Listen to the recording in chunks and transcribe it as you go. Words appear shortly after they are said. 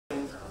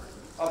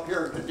up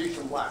here in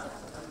condition black.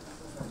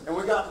 And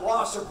we got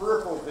loss of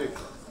peripheral vision,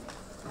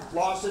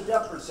 loss of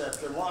depth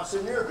perception, loss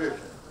of near vision.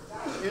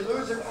 You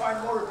lose in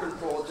fine motor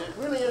control. Is it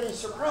really any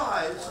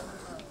surprise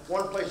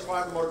one place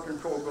fine motor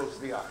control goes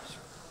to the eyes?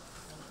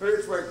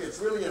 Here's where it gets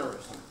really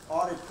interesting.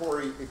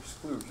 Auditory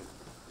exclusion.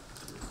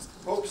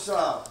 Folks,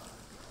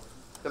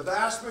 the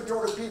vast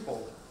majority of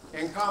people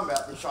in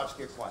combat, the shots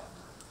get quiet.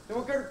 And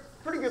we've got a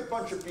pretty good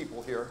bunch of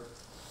people here.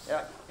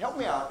 Help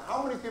me out.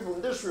 How many people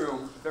in this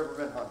room have ever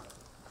been hunted?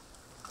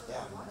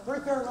 Yeah,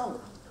 pretty fair number.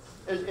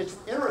 It's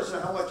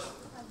interesting how much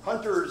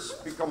hunters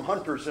become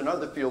hunters in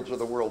other fields of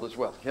the world as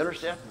well. You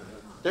understand?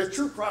 There's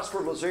true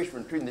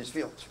cross-fertilization between these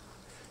fields.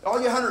 All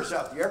you hunters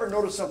out there, you ever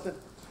notice something?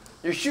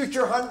 You shoot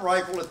your hunting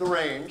rifle at the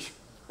range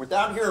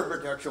without hearing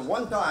protection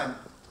one time,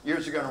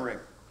 ears are going to ring.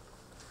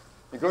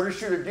 You go to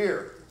shoot a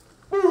deer,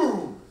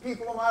 boom!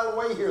 People a mile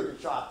away hear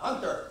the shot.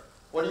 Hunter,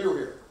 what do you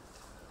hear?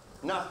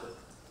 Nothing.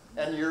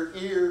 And your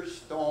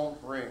ears don't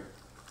ring.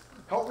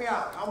 Help me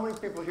out. How many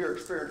people here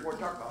experience, we're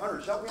talking about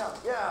hunters, help me out.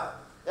 Yeah,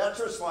 that's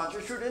the response,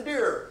 you're shooting a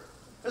deer.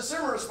 A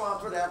similar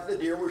response would happen to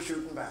the deer we're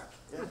shooting back.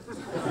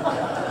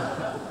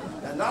 Yeah.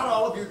 And not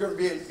all of you are going to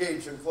be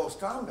engaged in close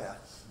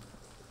combat.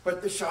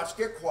 But the shots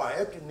get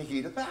quiet in the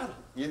heat of battle.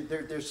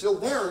 They're still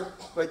there,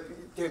 but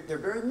they're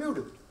very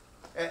muted.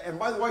 And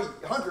by the way,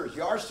 hunters,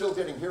 you are still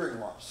getting hearing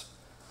loss.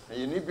 And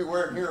you need to be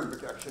wearing hearing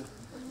protection.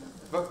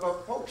 But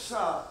folks,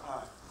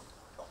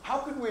 how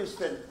could we have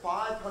spent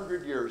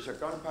 500 years of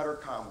gunpowder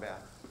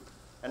combat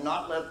and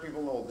not let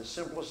people know the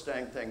simplest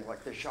dang thing,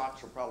 like the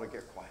shots will probably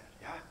get quiet,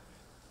 yeah?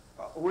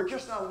 We're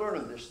just not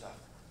learning this stuff.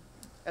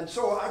 And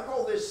so I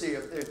call this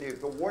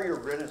the warrior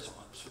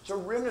renaissance. It's a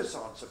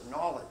renaissance of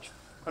knowledge,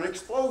 an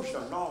explosion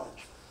of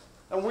knowledge.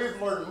 And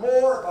we've learned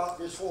more about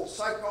this whole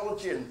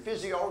psychology and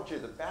physiology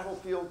of the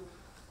battlefield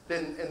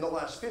than in the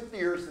last 50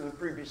 years than the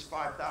previous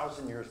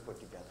 5,000 years put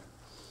together.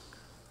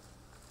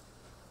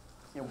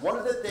 And one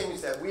of the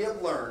things that we have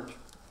learned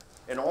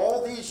in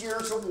all these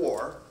years of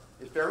war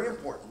is very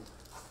important.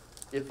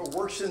 If it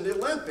works in the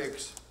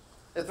Olympics,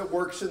 if it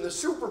works in the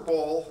Super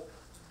Bowl,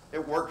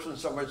 it works when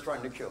somebody's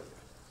trying to kill you.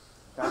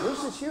 Now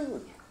this is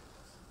huge.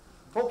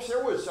 Folks,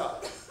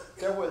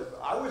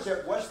 I was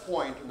at West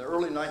Point in the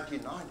early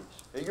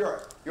 1990s.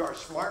 You're a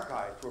smart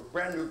guy with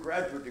brand new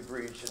graduate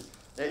degrees,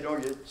 and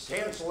you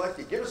hand select,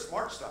 you get a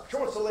smart stuff.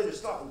 Show us the latest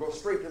stuff and go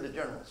straight to the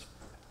generals.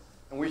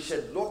 And we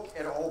said, look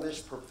at all this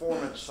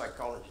performance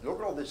psychology. Look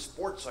at all this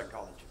sports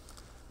psychology.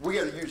 We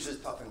got to use this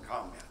stuff in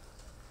combat.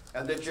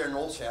 And the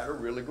generals had a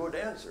really good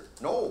answer.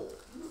 No.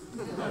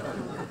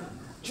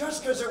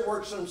 Just because it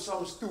works in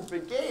some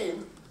stupid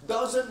game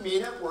doesn't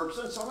mean it works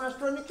when someone's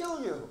trying to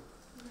kill you.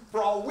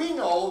 For all we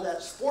know,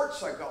 that sports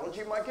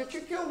psychology might get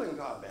you killed in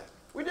combat.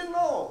 We didn't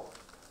know.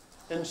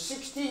 In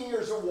 16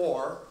 years of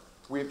war,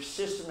 we've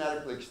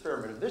systematically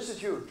experimented. This is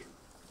huge.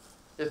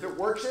 If it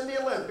works in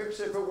the Olympics,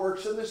 if it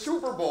works in the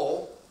Super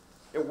Bowl,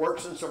 it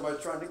works when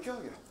somebody's trying to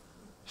kill you.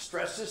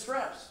 Stress is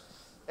stress.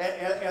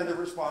 And the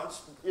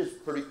response is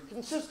pretty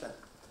consistent.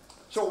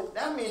 So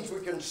that means we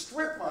can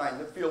strip mine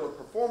the field of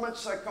performance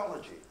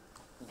psychology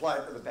and apply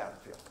it to the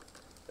battlefield.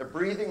 The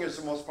breathing is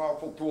the most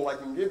powerful tool I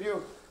can give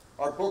you.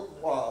 Our book,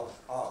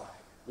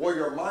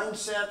 Warrior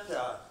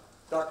Mindset,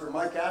 Dr.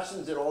 Mike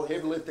Assens did all the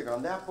heavy lifting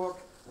on that book.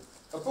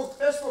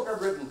 Best book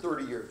I've written in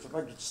 30 years. If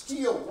I could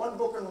steal one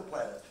book on the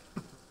planet,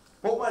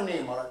 put my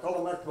name on it, call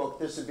it my book,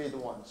 this would be the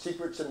one,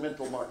 Secrets in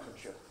Mental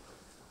Marksmanship.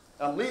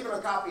 I'm leaving a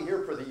copy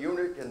here for the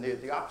unit in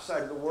the opposite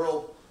side of the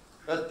world.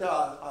 But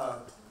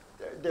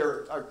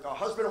they're a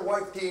husband and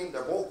wife team.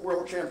 They're both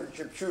world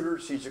championship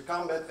shooters. He's a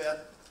combat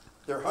vet.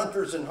 They're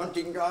hunters and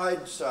hunting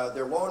guides.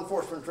 They're law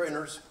enforcement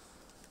trainers.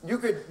 You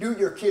could do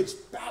your kid's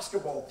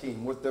basketball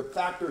team with the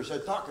factors they're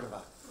talking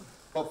about.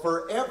 But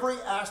for every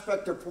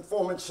aspect of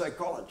performance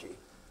psychology,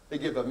 they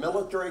give a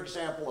military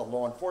example, a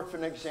law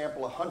enforcement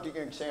example, a hunting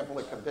example,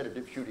 a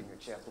competitive shooting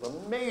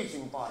example.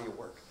 Amazing body of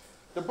work.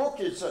 The book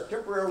is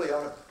temporarily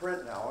out of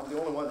print now. I'm the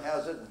only one that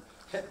has it.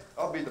 And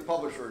I'll be the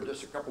publisher in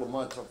just a couple of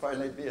months. I'll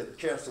finally be a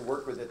chance to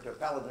work with it.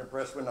 Paladin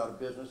Press went out of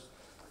business.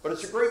 But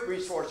it's a great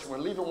resource. We're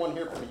leaving one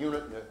here for the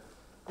unit.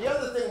 The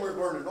other thing we've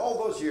learned in all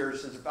those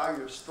years is the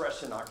value of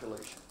stress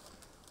inoculation.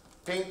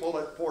 Paint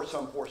bullet,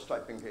 force-on-force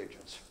type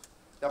engagements.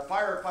 The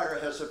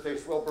firefighter has to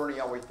face real burning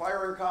Yowie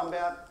fire in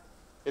combat.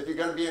 If you're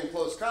going to be in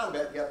close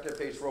combat, you have to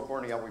face real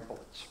burning Yowie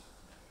bullets.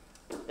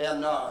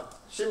 And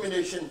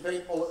simulation,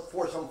 paint bullet,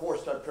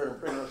 force-on-force type trying to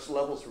bring us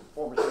levels of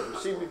performance that we've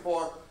seen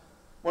before.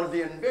 One of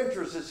the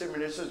inventors of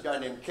simulation is a guy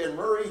named Ken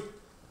Murray.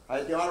 I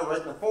had the honor of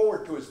writing a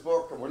foreword to his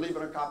book, and we're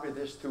leaving a copy of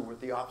this too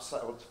with the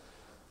obstacles.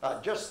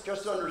 Just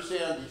to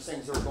understand these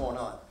things that are going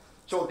on.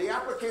 So the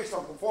application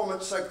of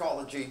performance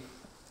psychology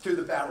to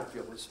the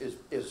battlefield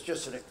is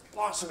just a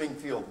blossoming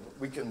field.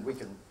 We can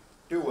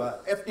do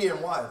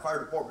FDNY, Fire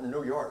Department in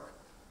New York,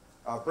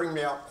 bring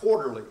me out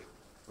quarterly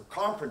with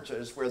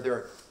conferences where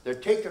they're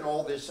taking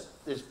all this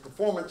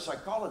performance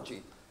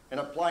psychology and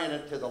applying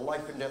it to the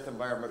life and death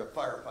environment of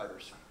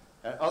firefighters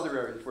and other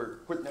areas. We're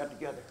putting that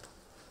together.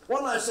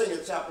 One last thing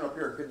that's happening up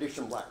here in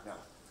Condition Black now.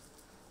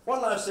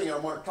 One last thing I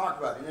want to talk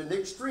about. In the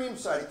extreme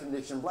side of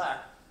condition black,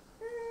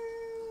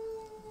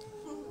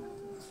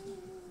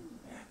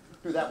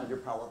 do that with your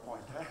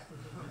PowerPoint. Huh?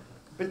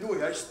 Been doing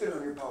it, I spit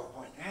on your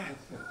PowerPoint.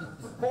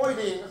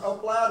 Voiding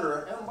of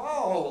bladder and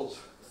bowels.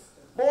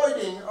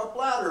 Voiding of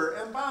bladder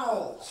and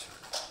bowels.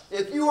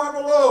 If you have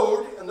a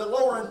load in the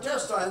lower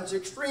intestines,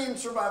 extreme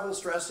survival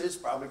stress is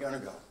probably going to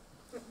go.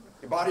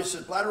 Your body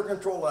says bladder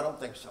control, I don't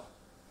think so.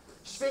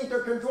 Sphincter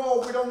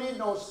control, we don't need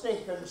no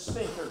stinking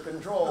sphincter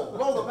control.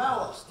 Blow the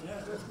ballast.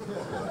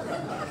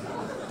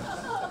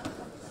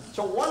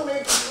 So one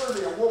major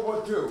survey of World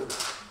War II,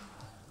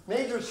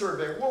 major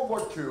survey, World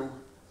War II,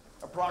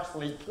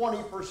 approximately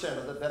 20%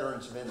 of the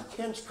veterans of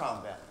intense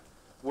combat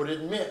would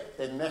admit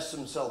they messed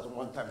themselves at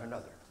one time or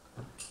another.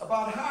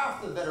 About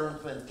half the veterans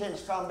of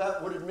intense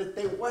combat would admit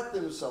they wet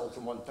themselves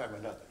at one time or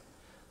another.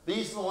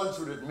 These are the ones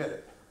who would admit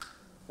it.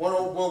 One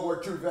old World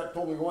War II vet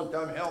told me one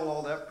time, hell,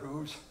 all that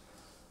proves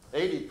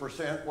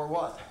 80% were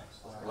what?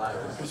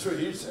 Liars. That's what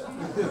he said.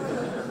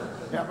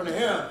 Happened to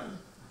him.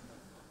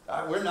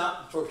 We're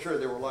not so sure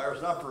they were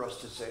liars, not for us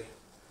to say.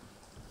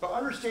 But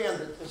understand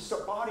that it's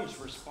the body's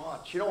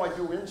response. You know, I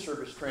do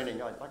in-service training.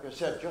 Like I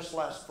said, just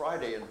last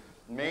Friday in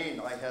Maine,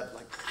 I had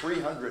like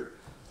 300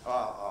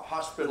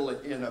 hospital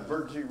in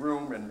emergency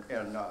room and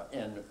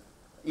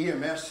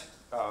EMS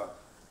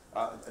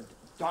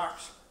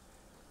docs.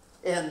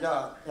 And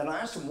I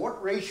asked them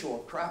what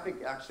ratio of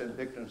traffic accident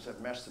victims have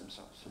messed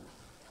themselves.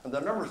 And the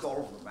number's all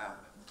over the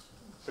map.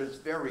 But it's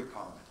very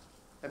common.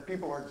 And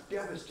people are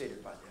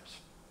devastated by this.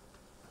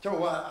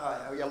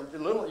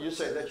 So you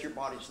say that's your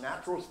body's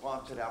natural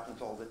response. It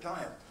happens all the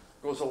time.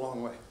 Goes a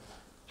long way.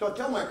 So I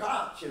tell my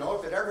cops, you know,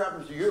 if it ever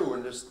happens to you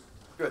in this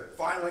good,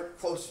 violent,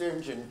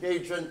 close-range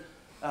engagement,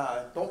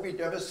 don't be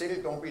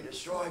devastated, don't be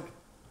destroyed.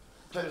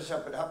 Tell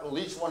yourself it happened to at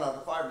least 1 out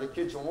of 5 of the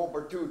kids in World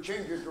War II.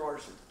 Change your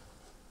drawers and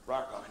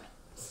rock on.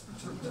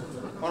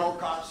 One old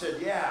cop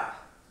said, yeah,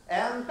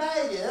 and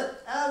bag it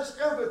as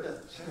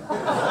evidence.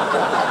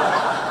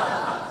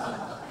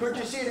 Could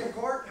you see it in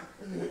court?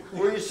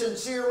 Were you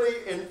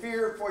sincerely in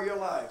fear for your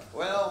life?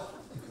 Well,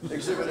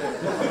 exhibit A.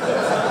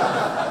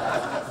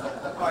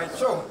 All right,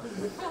 so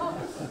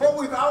what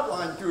we've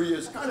outlined to you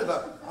is kind of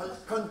a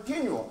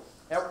continuum.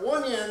 At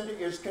one end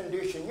is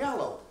condition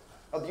yellow.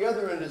 At the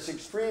other end is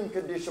extreme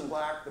condition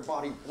black. The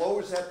body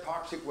blows that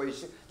toxic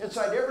waste.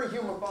 Inside every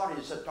human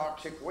body is a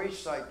toxic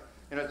waste site,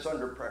 and it's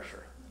under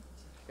pressure.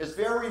 It's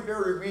very,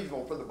 very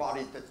reasonable for the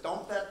body to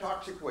dump that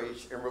toxic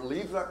waste and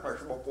relieve that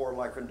pressure before a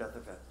life and death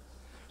event.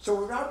 So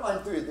we've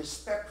outlined through this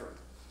spectrum,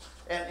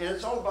 and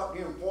it's all about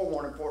being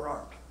forewarned and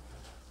forearmed.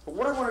 But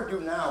what I want to do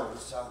now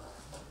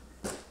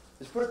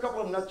is put a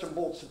couple of nuts and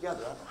bolts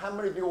together. How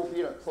many of you will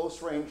be in a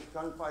close-range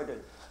gunfight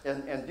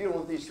and dealing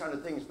with these kind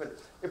of things? But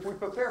if we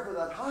prepare for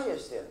that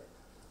highest end,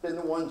 then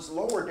the ones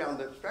lower down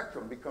the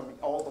spectrum become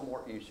all the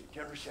more easy. Do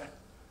you understand?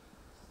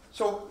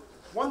 So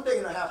one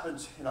thing that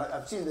happens, and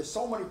I've seen this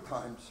so many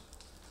times,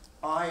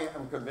 I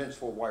am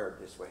convinced we're wired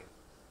this way.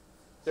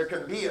 There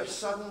can be a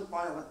sudden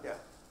violent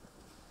death.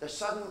 The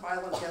sudden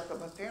violent death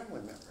of a family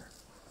member.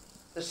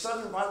 The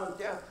sudden violent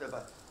death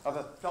of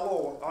a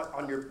fellow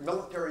on your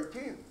military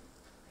team.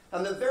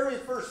 And the very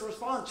first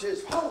response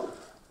is, oh,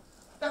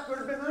 that could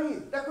have been me.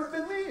 That could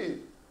have been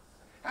me.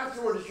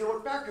 Afterwards, you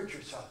look back at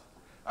yourself.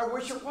 I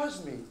wish it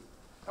was me.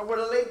 I would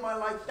have laid my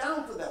life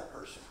down for that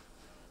person.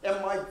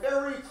 And my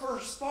very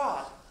first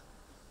thought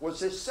was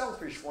this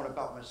selfish one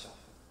about myself.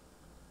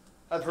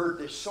 I've heard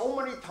this so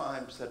many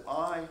times that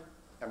I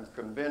am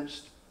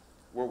convinced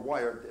we're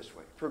wired this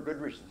way, for a good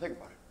reason. Think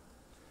about it.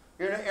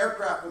 You're in an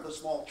aircraft with a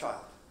small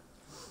child.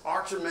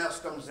 Oxygen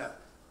mask comes down.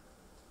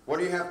 What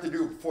do you have to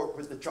do before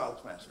put the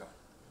child's mask on?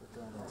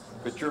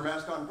 Put your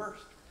mask on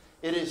first.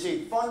 It is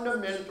a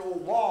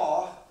fundamental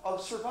law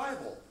of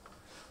survival.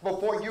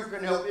 Before you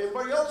can help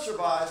anybody else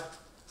survive,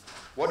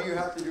 what do you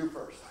have to do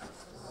first?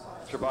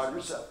 Survive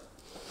yourself.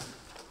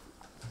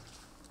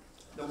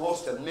 The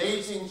most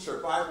amazing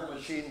survival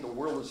machine the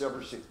world has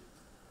ever seen.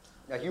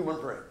 A human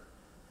brain.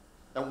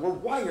 And we're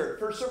wired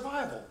for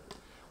survival.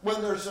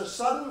 When there's a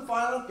sudden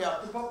violent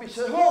death, the puppy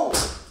says, oh,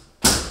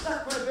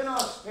 that could have been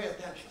us. Pay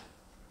attention.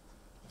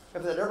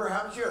 If that ever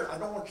happens to you, I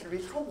don't want you to be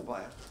troubled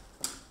by it.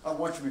 I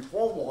want you to be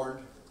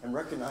forewarned and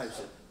recognize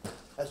it.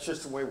 That's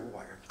just the way we're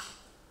wired.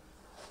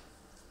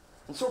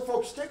 And so,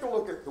 folks, take a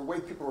look at the way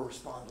people are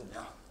responding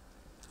now.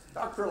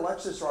 Dr.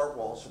 Alexis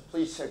Artwalls, a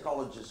police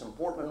psychologist in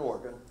Portland,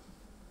 Oregon,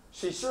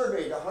 she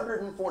surveyed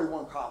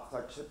 141 cop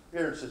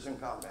experiences in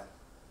combat.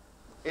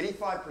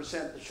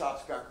 85% the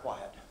shots got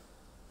quiet.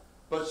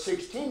 But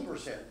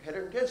 16% had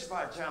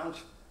intensified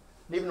sounds.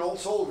 Even old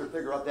soldiers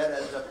figure out that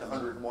adds up to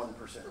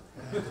 101%.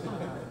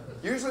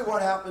 Usually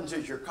what happens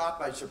is you're caught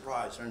by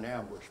surprise in an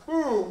ambush.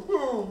 Boom,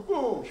 boom,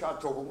 boom.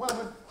 Shots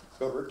overwhelming.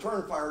 Go to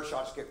return fire,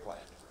 shots get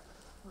quiet.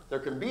 There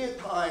can be a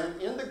time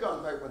in the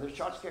gunfight when the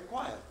shots get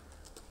quiet.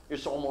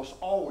 It's almost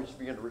always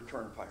being a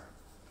return fire.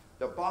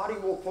 The body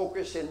will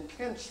focus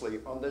intensely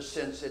on the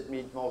sense it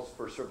needs most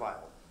for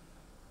survival.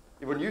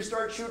 When you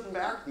start shooting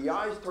back, the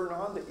eyes turn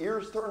on, the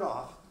ears turn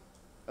off,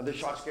 and the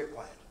shots get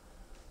quiet.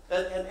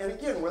 And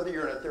again, whether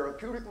you're in a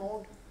therapeutic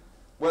mode,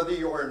 whether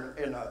you're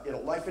in a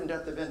life and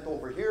death event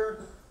over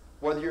here,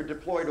 whether you're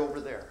deployed over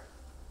there,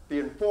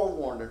 being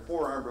forewarned and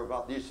forearmed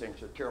about these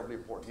things is terribly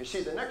important. You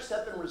see, the next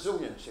step in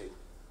resiliency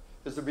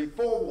is to be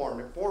forewarned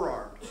and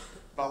forearmed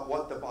about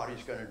what the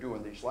body's going to do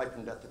in these life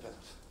and death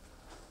events.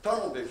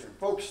 Tunnel vision.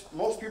 Folks,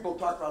 most people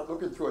talk about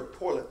looking through a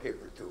toilet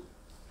paper tube.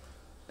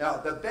 Now,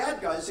 the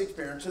bad guys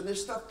experiencing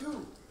this stuff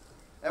too.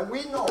 And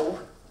we know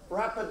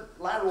rapid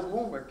lateral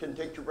movement can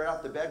take you right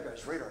off the bad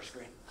guy's radar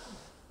screen.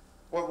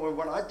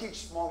 When I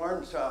teach small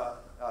arms,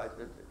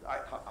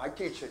 I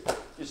teach it,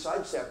 you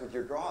sidestep with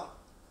your draw.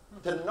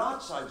 To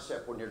not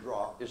sidestep when you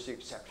draw is the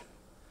exception.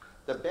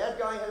 The bad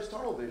guy has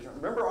tunnel vision.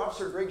 Remember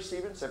Officer Greg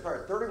Stevens? They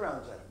fired 30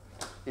 rounds at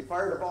him. He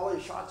fired a volley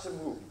of shots and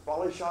moved.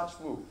 Volley shots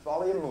moved.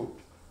 Volley and moved.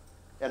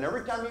 And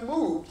every time he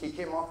moved, he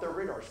came off their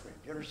radar screen.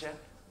 Do you understand?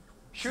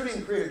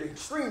 Shooting created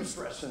extreme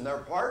stress in their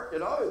part. You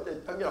know,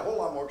 I mean, a whole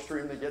lot more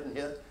extreme than getting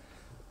hit.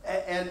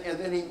 And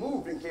then he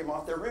moved and came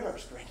off their radar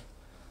screen.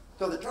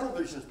 So the tunnel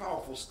vision is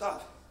powerful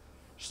stuff.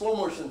 Slow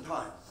motion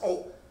time.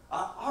 Oh,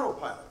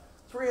 autopilot.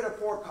 3 out of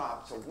 4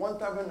 cops, at one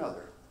time or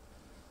another,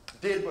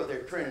 did what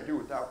they're trained to do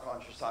without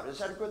conscious thought. Is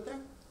that a good thing?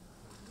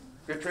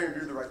 If you're trained to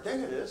do the right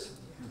thing, it is.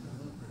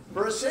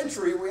 For a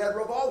century, we had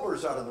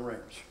revolvers out on the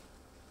range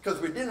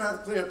because we didn't have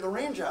to clean up the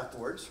range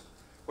afterwards.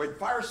 We'd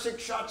fire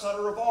 6 shots out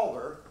of a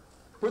revolver,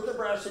 put the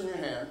brass in your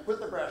hand,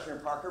 put the brass in your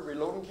pocket,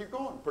 reload, and keep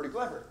going. Pretty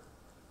clever.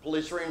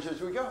 Police range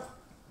as we go.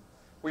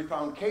 We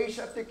found case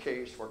after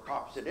case where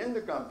cops had in the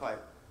gunfight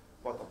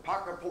with a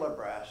pocket full of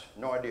brass,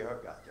 no idea how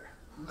it got there.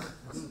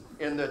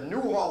 In the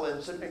Newhall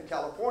incident in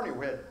California,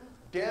 we had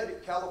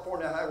dead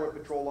California Highway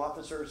Patrol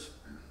officers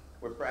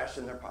with brass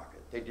in their pocket.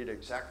 They did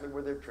exactly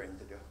what they're trained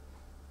to do.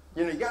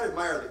 You know, you got to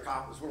admire the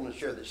cop who was willing to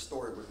share this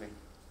story with me.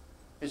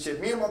 He said,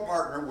 me and my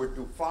partner would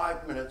do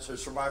 5 minutes of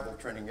survival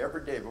training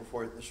every day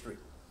before we hit the street.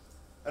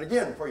 And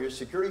again, for your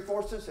security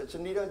forces, it's a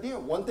neat idea.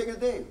 One thing a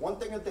day, one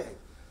thing a day.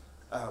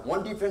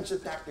 One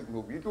defensive tactic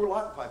move. You do a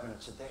lot in 5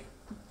 minutes a day.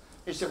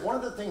 He said, one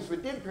of the things we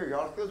did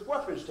periodically was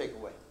weapons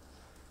takeaway.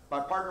 My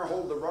partner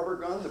hold the rubber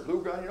gun, the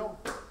blue gun, you know,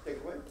 take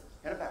it away,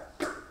 hand it back,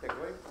 take it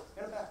away,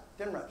 hand it back,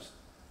 10 reps.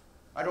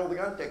 I'd hold the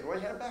gun, take it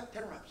away, hand it back,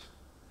 10 reps.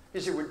 He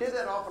said, we did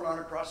that off and on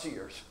across the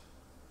years.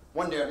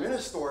 One day I'm in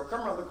a store,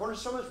 come around the corner,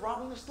 someone's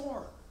robbing the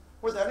store.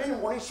 Without any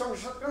warning, someone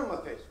shot a gun in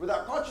my face.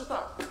 Without conscious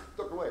thought,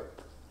 took it away,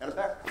 hand it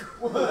back.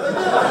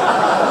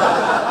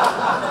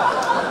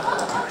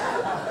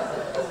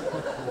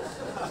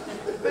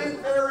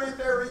 Think very,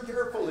 very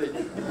carefully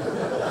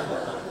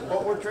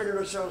what we're training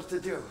ourselves to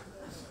do.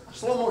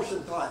 Slow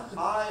motion time.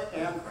 I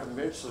am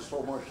convinced the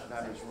slow motion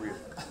time is real.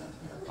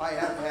 I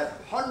have had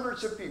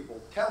hundreds of people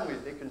tell me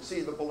they can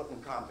see the bullet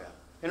in combat,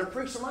 and it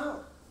freaks them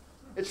out.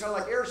 It's kind of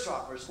like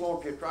airsoft, where it's slow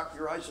if you drop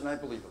your eyes, and I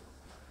believe it.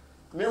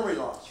 Memory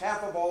loss.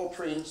 Half of all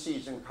trained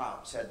seasoned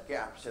cops had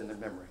gaps in the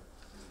memory.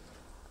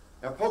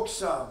 Now, folks,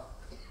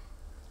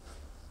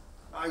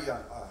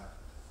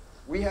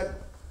 we had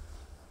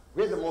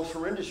the most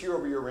horrendous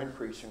year-over-year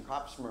increase in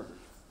cops murdered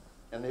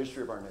in the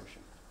history of our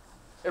nation.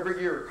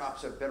 Every year,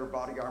 cops have better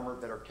body armor,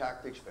 better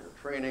tactics, better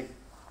training.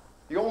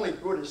 The only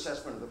good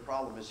assessment of the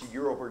problem is the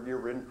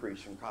year-over-year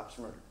increase in cops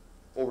murdered.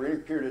 Over any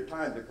period of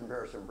time, the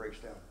comparison breaks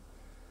down.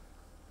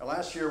 And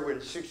last year, we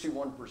had a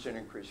 61%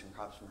 increase in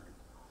cops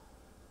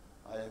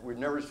murdered. We've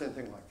never seen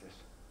anything like this.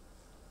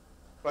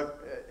 But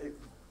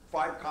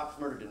 5 cops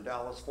murdered in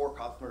Dallas, 4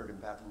 cops murdered in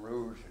Baton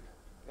Rouge.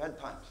 Bad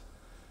times.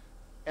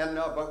 And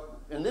but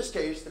in this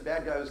case, the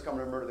bad guy was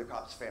coming to murder the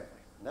cop's family.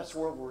 And that's the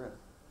world we're in.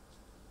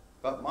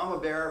 But Mama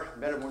Bear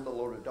met him with a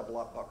loaded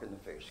double-up buck in the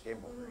face.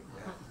 Game over.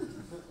 Yeah.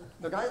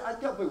 Look, I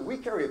tell people, we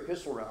carry a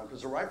pistol around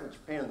because the rifle's a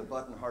pain in the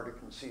butt and hard to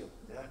conceal.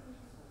 Yeah?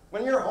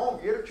 When you're home,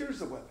 you got to choose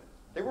the weapon.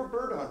 They were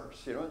bird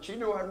hunters, you know, and she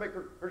knew how to make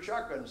her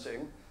shotgun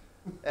sing,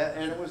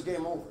 and it was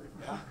game over.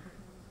 Yeah?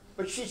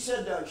 But she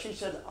said,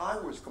 I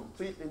was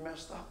completely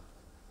messed up.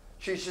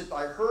 She said,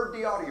 I heard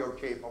the audio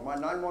tape on my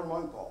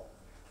 911 call,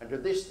 and to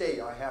this day,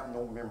 I have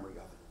no memory of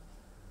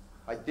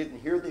it. I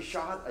didn't hear the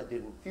shot. I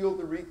didn't feel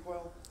the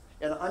recoil.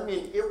 And I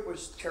mean, it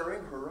was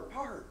tearing her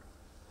apart.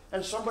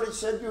 And somebody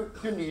said, you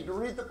need to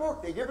read the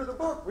book. They give her the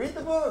book. Read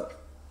the book.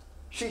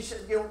 She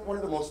said, you know, one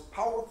of the most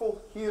powerful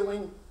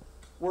healing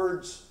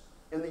words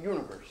in the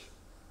universe.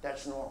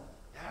 That's normal.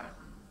 Yeah.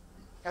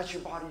 That's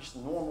your body's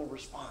normal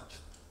response.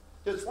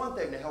 It's one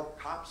thing to help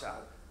cops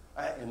out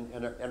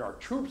and our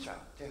troops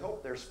out, to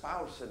help their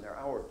spouse in their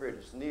hour of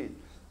greatest need.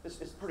 It's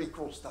pretty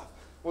cool stuff.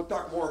 We'll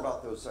talk more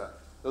about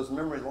those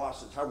memory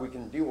losses, how we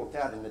can deal with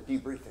that in the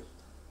debriefing.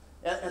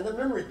 And the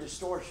memory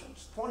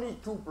distortions,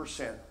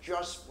 22%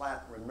 just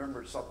flat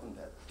remember something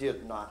that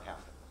did not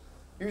happen.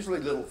 Usually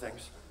little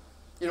things.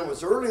 You know, it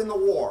was early in the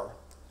war,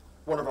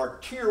 one of our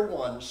Tier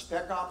 1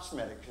 Spec Ops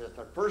medics at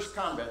the first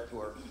combat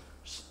tour,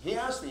 he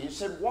asked me, he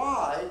said,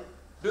 why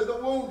do the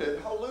wounded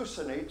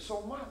hallucinate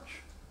so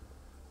much?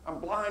 I'm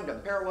blind,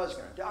 I'm paralyzed,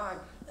 I'm going to die.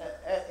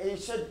 He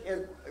said,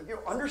 you know,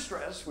 under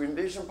stress, we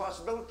envision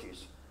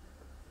possibilities.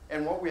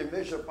 And what we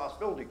envision a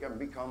possibility can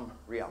become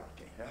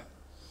reality. Yeah?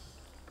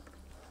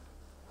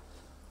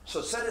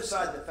 So set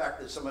aside the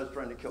fact that somebody's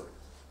trying to kill you.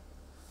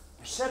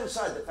 Set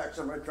aside the fact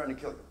somebody's trying to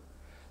kill you.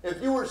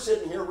 If you were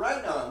sitting here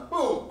right now and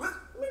boom,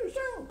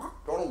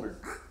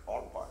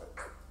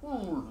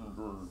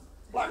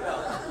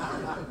 blackout,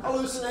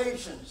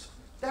 hallucinations,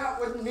 that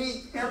would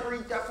meet every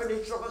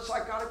definition of a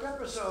psychotic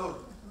episode.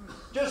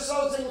 Just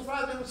those things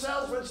by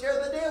themselves would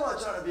scare the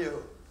daylights out of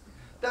you.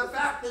 The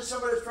fact that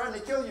somebody's trying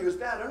to kill you is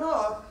bad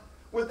enough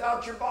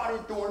without your body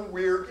doing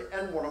weird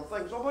and wonderful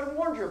things nobody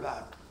warned you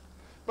about.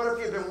 But if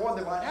you've been warned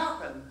that might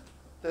happen,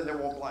 then they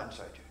won't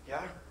blindside you,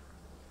 yeah?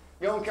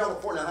 Young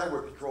California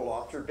highway patrol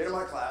officer, been in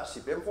my class,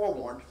 he'd been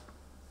forewarned.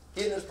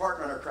 He and his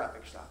partner on a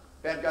traffic stop.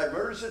 Bad guy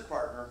murders his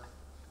partner.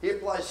 He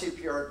applies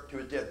CPR to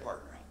his dead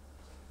partner.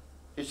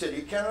 He said,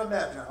 you cannot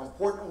imagine how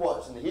important it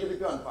was in the heat of the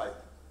gunfight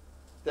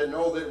to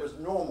know that it was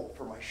normal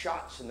for my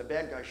shots and the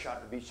bad guy's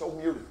shot to be so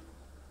muted.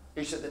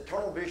 He said the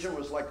tunnel vision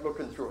was like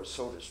looking through a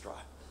soda straw.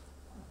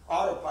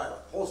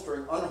 Autopilot,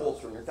 holstering,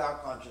 unholstering,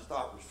 without conscious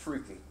thought was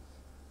freaky.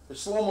 The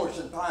slow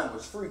motion time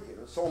was freaky.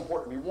 It was so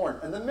important to be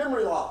warned. And the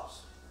memory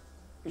loss.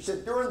 He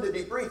said during the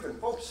debriefing,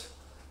 folks,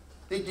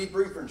 the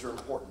debriefings are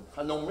important.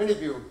 I know many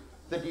of you,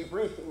 the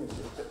debriefing is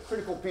a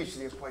critical piece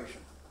of the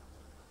equation.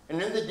 And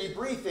in the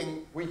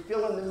debriefing, we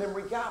fill in the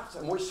memory gaps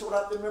and we sort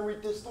out the memory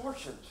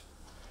distortions.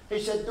 He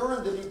said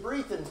during the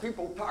debriefing,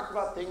 people talk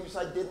about things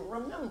I didn't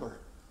remember.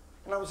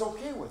 And I was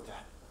okay with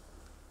that.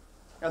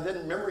 And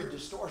then memory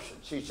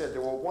distortions. He said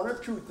there were one or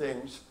two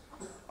things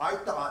I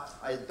thought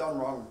I had done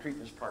wrong in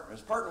treating his partner. His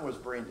partner was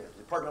brain dead.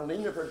 His partner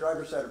leaned in for a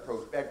driver's side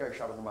approach. Bad guy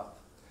shot in the mouth.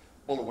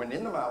 Bullet went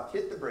in the mouth,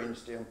 hit the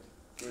brainstem.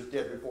 He was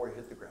dead before he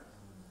hit the ground.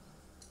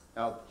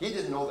 Now, he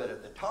didn't know that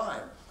at the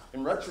time.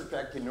 In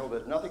retrospect, he knew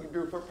that nothing could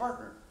do for a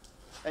partner.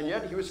 And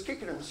yet, he was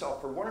kicking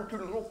himself for one or two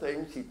little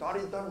things he thought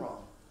he'd done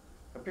wrong.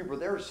 And people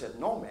there said,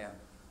 no, man,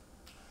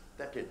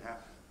 that didn't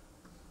happen.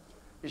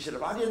 He said,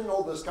 if I didn't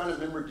know this kind of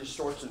memory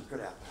distortion could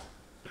happen,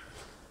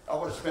 I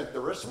would have spent the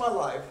rest of my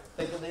life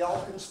thinking they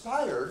all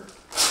conspired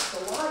to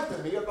lie to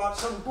me about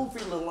some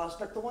goofy little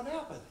aspect of what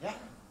happened. Yeah.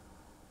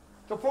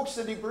 So, folks,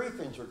 the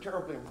debriefings are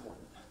terribly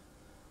important.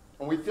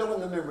 And we fill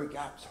in the memory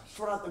gaps,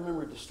 sort out the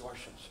memory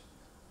distortions.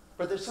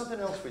 But there's something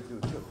else we do,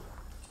 too.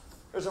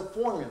 There's a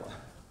formula.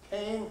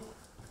 Pain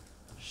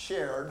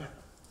shared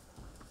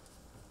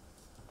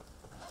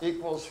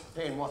equals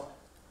pain what?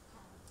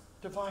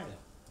 Divided.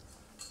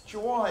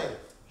 Joy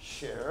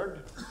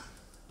shared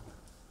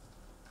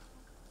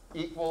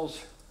equals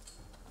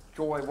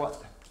joy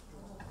what?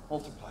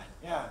 Multiplied.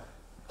 Yeah.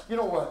 You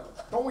know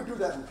what? Don't we do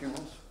that in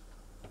funerals?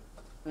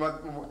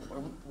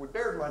 We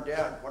buried my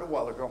dad quite a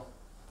while ago,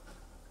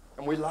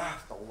 and we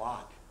laughed a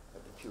lot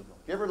at the funeral.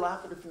 You ever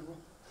laugh at a funeral?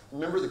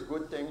 Remember the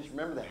good things?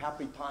 Remember the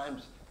happy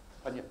times?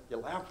 And you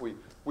laugh.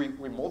 We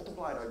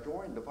multiplied our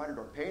joy and divided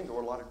our pain. There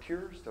were a lot of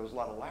tears. There was a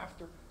lot of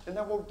laughter. Isn't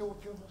that what we do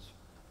at funerals?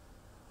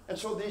 And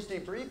so these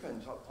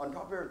debriefings, on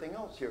top of everything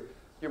else here,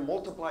 you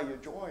multiply your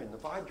joy and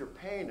divide your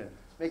pain and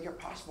make it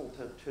possible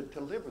to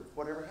live with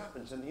whatever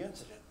happens in the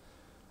incident.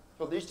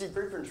 So these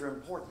debriefings are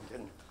important.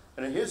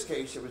 And in his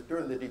case, it was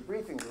during the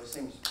debriefing those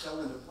things fell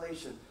into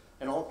place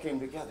and all came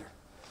together.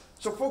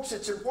 So folks,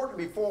 it's important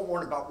to be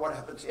forewarned about what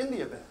happens in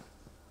the event.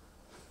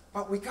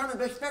 But we kind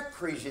of expect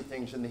crazy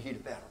things in the heat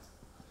of battle.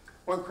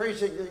 When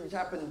crazy things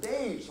happen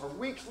days or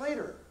weeks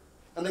later,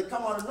 and they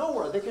come out of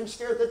nowhere, they can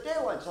scare the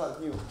daylights out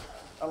of you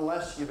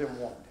unless you've been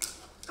warned.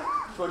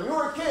 So when you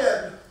were a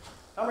kid,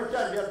 how many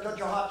times did you have to touch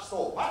a hot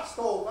stove? Hot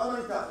stove, how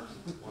many times?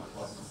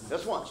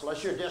 Just once,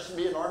 unless you're destined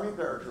to be an Army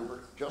paratrooper,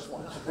 just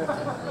once.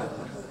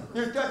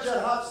 You touch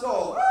that hot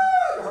stove,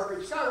 your heart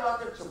rate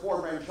skyrockets, the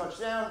forebrain shuts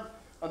down,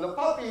 and the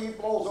puppy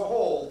blows a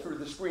hole through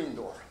the screen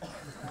door.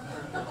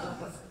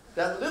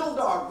 That little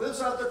dog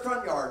lives out the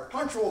front yard,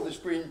 punch hole the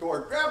screen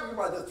door, grabs you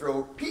by the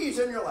throat, pees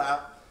in your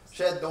lap,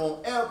 said,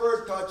 don't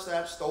ever touch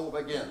that stove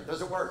again.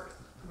 Does it work?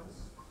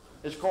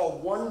 It's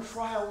called one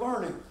trial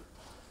learning.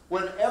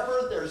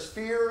 Whenever there's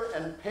fear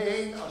and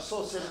pain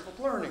associated with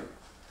learning,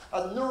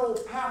 a neural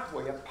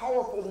pathway, a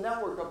powerful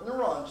network of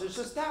neurons is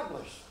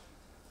established.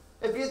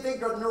 If you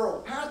think a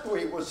neural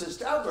pathway was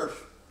established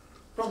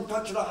from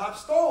touching a hot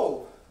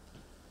stove,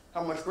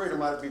 how much greater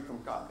might it be from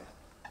combat?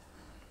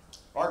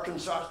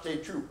 Arkansas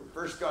State Trooper,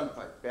 first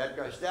gunfight, bad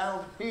guy's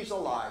down, he's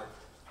alive,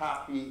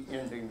 happy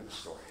ending of the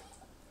story.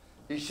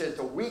 He said,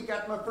 a week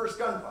after my first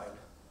gunfight,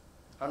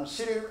 I'm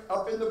sitting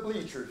up in the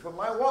bleachers with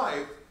my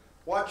wife,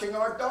 watching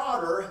our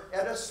daughter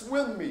at a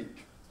swim meet.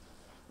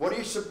 What do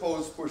you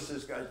suppose pushed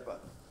this guy's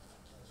button?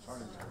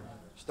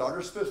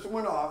 Starter pistol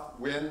went off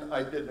when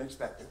I didn't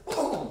expect it.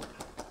 Boom!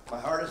 My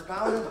heart is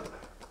pounding,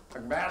 I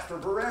gasped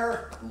for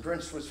air, and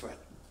drenched with sweat.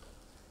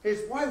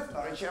 His wife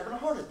thought he was having a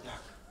heart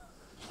attack.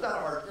 It's not a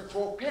heart attack, it's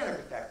a panic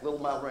attack, little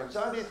mild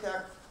anxiety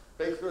attack.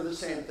 Basically the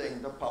same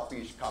thing, the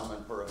puppy's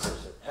coming for a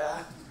visit.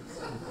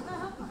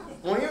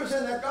 When he was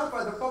in that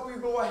gunfight, the puppy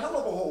blew a hell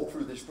of a hole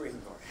through the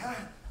screen door.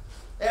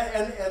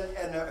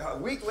 And a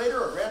week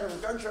later, a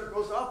random gunshot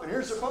goes off, and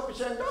here's the puppy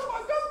saying,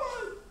 gunfight,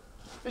 gunfight.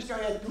 This guy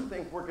had two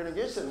things working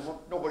against him.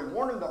 Nobody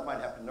warned him that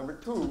might happen. Number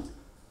two,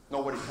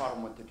 nobody taught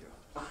him what to do.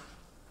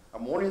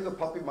 I'm warning the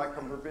puppy might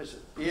come for a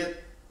visit.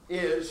 It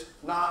is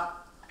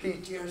not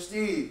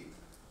PTSD.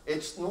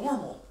 It's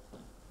normal.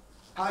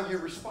 How you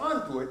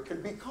respond to it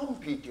could become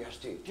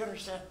PTSD. Do you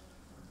understand?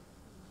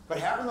 But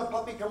having the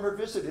puppy come or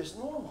visit is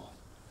normal.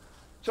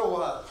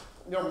 So,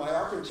 you know, my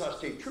Arkansas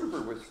State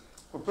Trooper was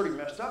pretty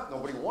messed up.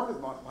 Nobody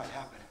wanted what might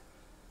happen.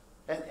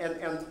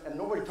 And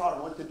nobody taught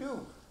him what to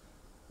do.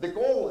 The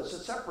goal is to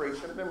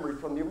separate the memory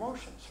from the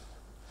emotions.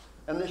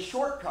 And the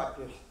shortcut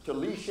is to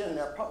leash in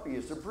that puppy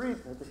is the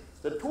breathing.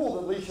 The tool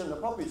to leash in the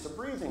puppy is the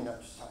breathing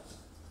exercise.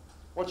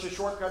 What's the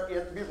shortcut to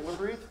get people to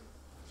breathe?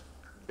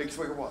 Big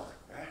swig of water.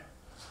 Right?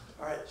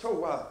 All right,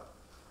 so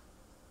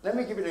let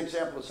me give you an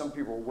example of some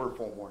people who were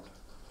forewarned.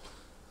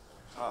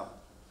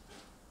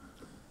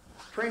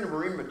 Trained a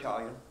Marine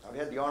battalion. I've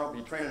had the honor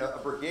of training a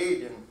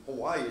brigade in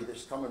Hawaii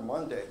this coming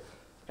Monday.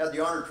 Had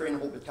the honor of training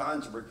whole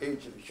battalions and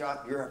brigades that have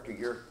shot year after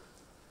year.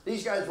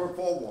 These guys were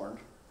forewarned,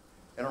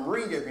 and a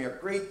Marine gave me a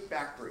great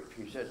back brief.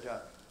 He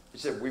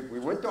said, we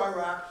went to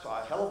Iraq,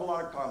 saw a hell of a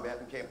lot of combat,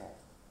 and came home.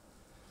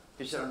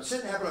 He said, I'm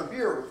sitting having a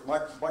beer with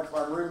my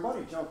Marine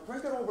buddies. You know,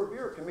 drinking over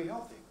beer can be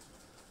healthy.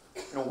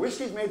 You know,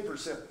 whiskey's made for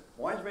sipping.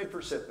 Wine's made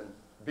for sipping.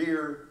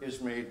 Beer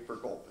is made for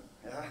gulping.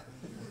 Yeah?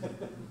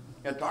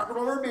 And talking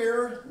over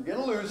beer, you're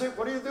going to lose it.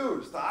 What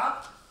do?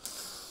 Stop.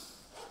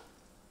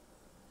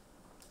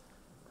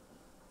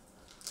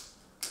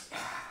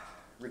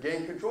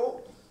 Regain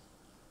control.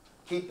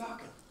 Keep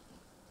talking.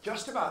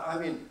 Just about, I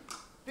mean,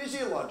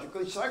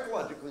 physiologically,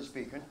 psychologically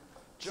speaking,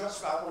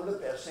 just about one of the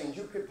best things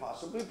you could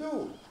possibly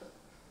do.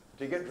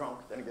 To get drunk,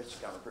 then it gets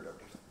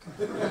counterproductive.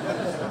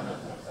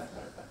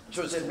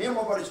 So he said, me and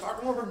my buddies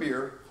talking over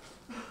beer,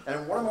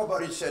 and one of my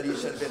buddies said, he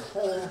said, been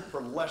home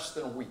for less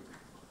than a week.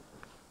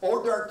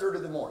 Oh, dark 30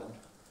 in the morning.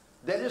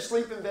 Then he'd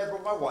sleep in bed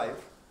with my wife,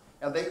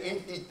 and they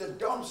emptied the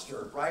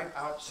dumpster right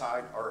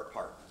outside our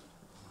apartment.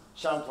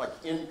 Sounds like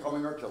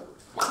incoming artillery.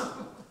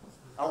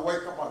 I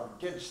wake up on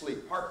dead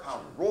sleep, heart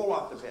pounding, roll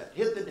off the bed,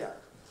 hit the deck,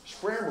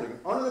 scrambling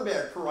under the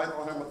bed for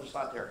rifle him with the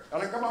slot there.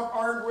 And I come up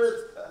armed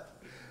with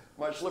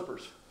my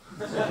slippers.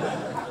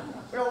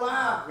 We all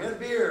laugh, we had a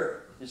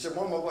beer. He said,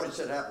 one of my buddies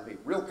said it happened to me,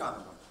 real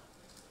common one.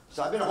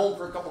 So I've been home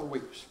for a couple of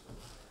weeks.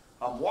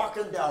 I'm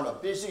walking down a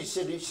busy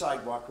city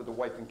sidewalk with the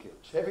wife and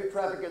kids. Heavy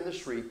traffic in the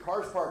street,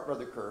 cars parked by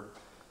the curb.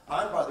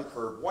 I'm by the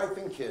curb, wife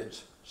and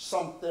kids.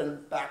 Something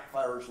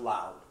backfires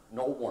loud,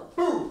 no warning.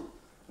 Boom!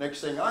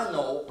 Next thing I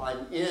know,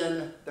 I'm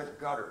in the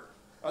gutter,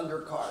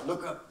 under a car.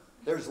 Look up,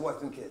 there's the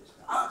wife and kids.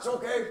 Ah, it's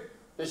okay.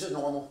 This is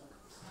normal.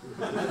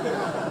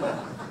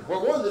 We're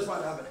warned this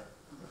might happen.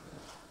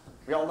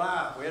 We all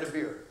laughed, we had a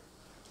beer.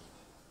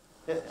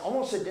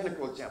 Almost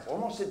identical example,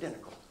 almost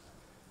identical.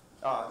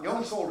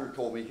 Young soldier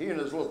told me, he and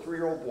his little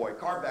 3-year-old boy,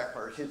 car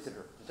backfires, hits at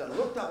her. He said, I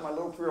looked up at my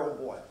little 3-year-old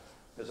boy.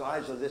 His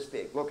eyes are this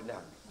big, looking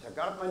down. So I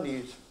got up on my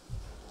knees,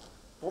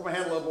 put my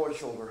hand on the little boy's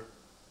shoulder,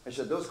 and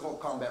said, those are called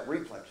combat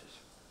reflexes.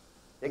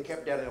 They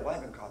kept Daddy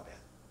alive in combat.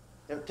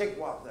 It would take a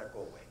while for that to go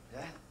away.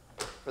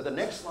 Yeah? For the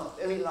next month,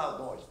 any loud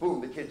noise, boom,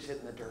 the kids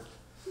hitting the dirt.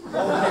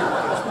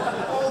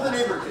 All the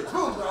neighbor kids,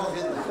 boom, they're all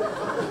hitting the dirt.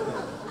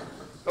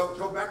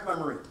 Go back to my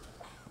Marine.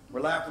 We're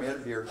laughing, we had a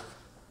beer.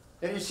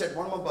 Then he said,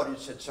 one of my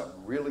buddies said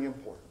something really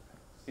important.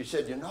 He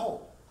said, you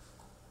know,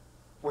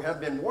 if we had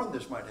been warned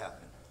this might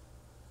happen,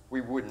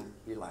 we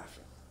wouldn't be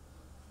laughing.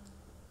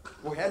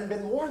 If we hadn't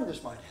been warned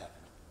this might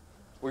happen,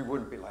 we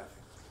wouldn't be laughing.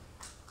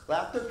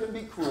 Laughter can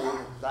be cruel,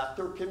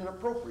 laughter can be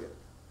appropriate,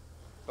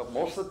 but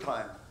most of the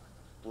time,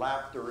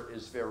 laughter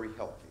is very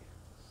healthy.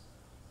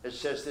 It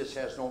says this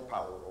has no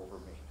power over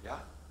me, yeah?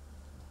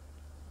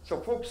 So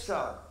folks,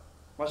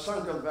 my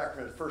son comes back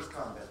from his first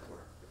combat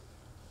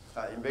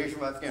tour, invasion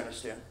of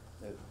Afghanistan,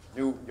 a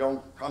new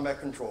young combat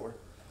controller.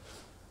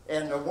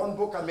 And one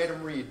book I made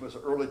him read was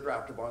an early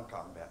draft of On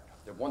Combat.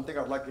 The one thing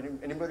I'd like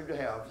anybody to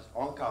have is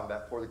On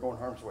Combat before they go in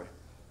harm's way.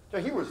 So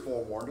he was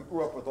forewarned. He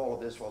grew up with all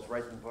of this while I was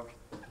writing the book.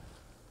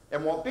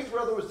 And while Big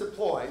Brother was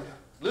deployed,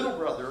 Little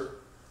Brother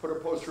put a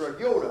poster of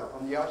Yoda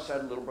on the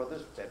outside of Little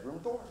Brother's bedroom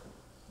door.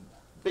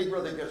 Big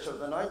Brother gets up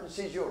the night and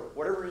sees Yoda.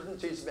 Whatever reason,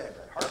 sees the bad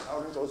guy. Heart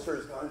pounding, goes for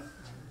his gun.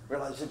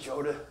 Realizes it's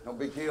Yoda, no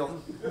big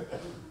deal.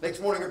 Next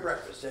morning at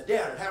breakfast, said,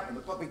 Dad, it happened.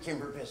 The puppy came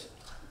for a visit.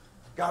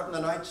 Got up in the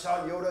night,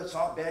 saw Yoda,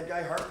 saw a bad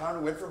guy, heart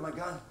pounding, went for my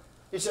gun.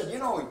 He said, you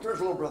know, he turns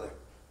to Little Brother.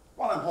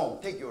 While I'm home,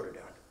 take Yoda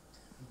down.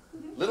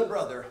 Little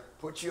Brother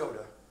puts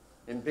Yoda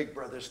in Big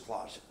Brother's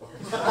closet.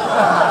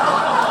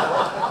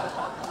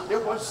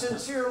 It was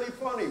sincerely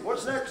funny.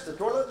 What's next? The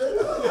toilet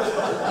paper?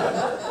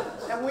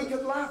 And we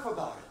could laugh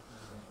about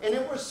it. And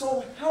it was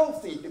so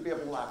healthy to be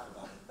able to laugh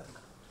about it.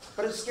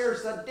 But it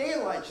scares the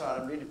daylights out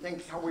of me to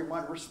think how we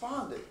might have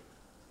responded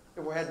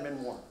if we hadn't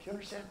been warned. Do you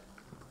understand?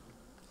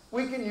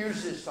 We can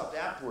use this stuff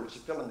afterwards to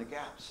fill in the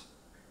gaps.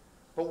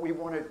 But we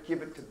want to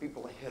give it to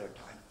people ahead of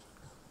time.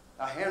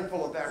 A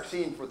handful of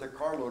vaccines with a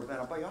carload of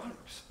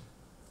antibiotics.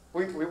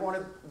 We want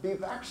to be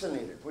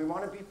vaccinated. We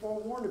want to be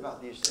forewarned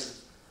about these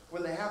things.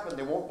 When they happen,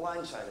 they won't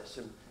blindside us,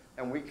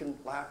 and we can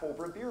laugh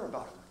over a beer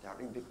about them without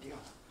any big deal.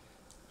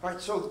 All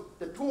right, so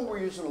the tool we're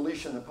using to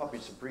leash in the puppy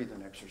is a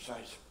breathing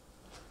exercise.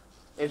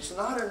 It's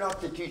not enough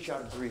to teach how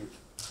to breathe.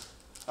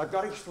 I've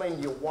got to explain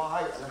to you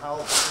why and how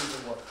the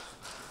breathing works.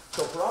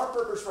 So for our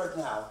purpose right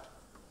now,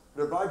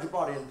 divide your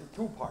body into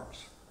two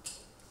parts.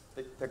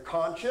 The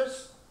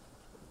conscious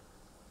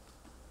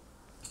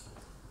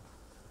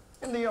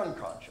and the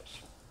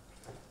unconscious.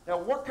 Now,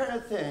 what kind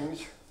of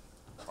things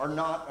are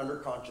not under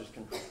conscious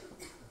control?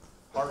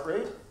 Heart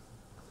rate,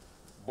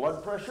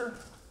 blood pressure,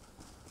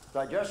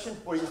 digestion.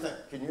 What do you think?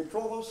 Can you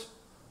control those?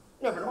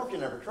 Never know if you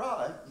never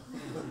try.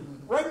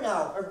 Right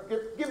now,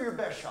 give your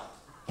best shot.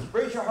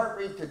 Raise your heart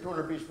rate to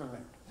 200 beats per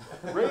minute.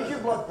 Raise your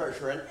blood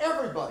pressure, and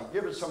everybody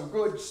give it some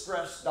good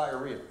stress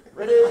diarrhea.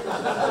 Ready?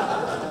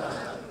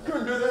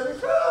 Couldn't do that, you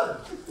could.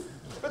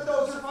 But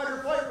those are fight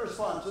or flight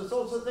responses.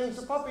 Those are things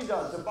the puppy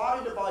does. The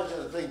body divides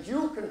into things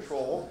you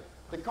control,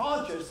 the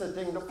conscious, the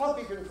thing the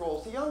puppy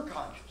controls, the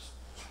unconscious.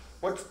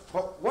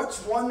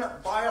 What's one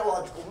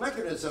biological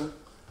mechanism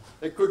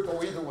that could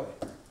go either way?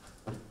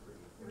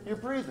 Your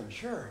breathing,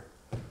 sure.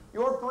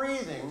 Your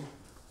breathing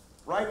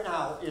right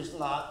now is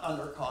not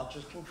under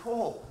conscious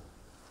control.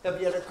 If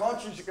you had a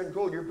conscious to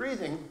control your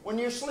breathing, when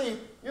you sleep,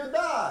 you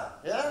die,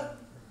 yeah?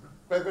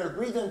 But better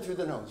breathe in through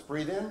the nose.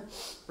 Breathe in,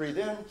 breathe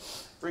in,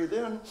 breathe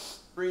in,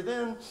 breathe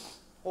in.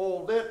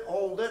 Hold it,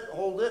 hold it,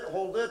 hold it,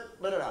 hold it.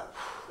 Let it out,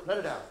 let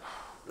it out,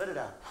 let it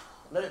out,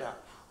 let it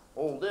out.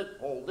 Hold it,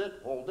 hold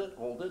it, hold it,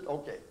 hold it.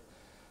 Okay.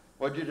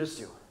 What'd you just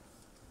do?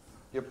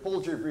 You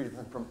pulled your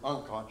breathing from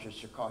unconscious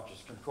to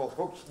conscious control.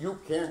 Folks, you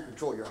can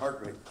control your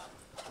heart rate.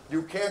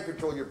 You can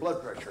control your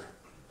blood pressure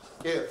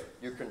if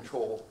you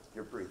control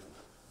your breathing.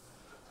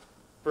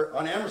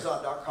 On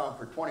Amazon.com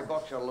for 20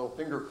 bucks, you got a little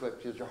finger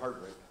clip to use your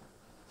heart rate.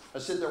 I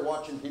sit there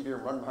watching TV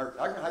and run my heart.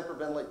 I can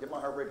hyperventilate, get my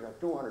heart rate to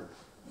 200.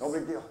 No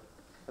big deal.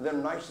 And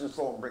then nice and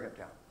slow and bring it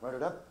down. Run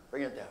it up,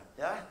 bring it down.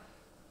 Yeah?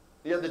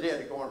 The other day I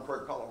had to go in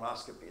for a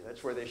colonoscopy.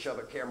 That's where they shove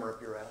a camera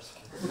up your ass.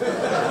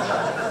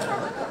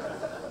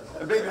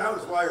 And baby, I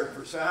was wired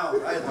for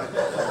sound. I had my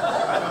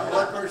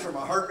blood pressure,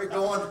 my heart rate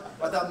going.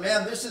 I thought,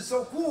 man, this is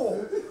so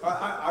cool.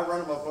 I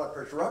run my blood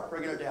pressure up,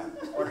 bring it down.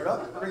 Run it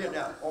up, bring it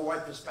down. Oh,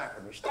 wife is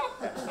smacking me. Stop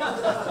that.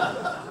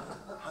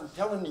 I'm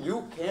telling you,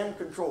 you can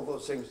control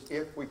those things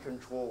if we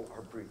control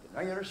our breathing. Now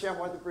you understand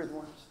why the breathing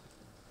works?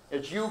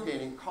 It's you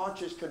gaining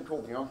conscious control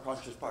of the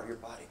unconscious part of your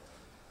body.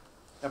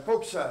 Now,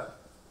 folks,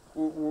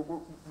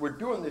 we're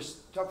doing this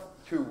stuff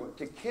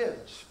to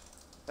kids.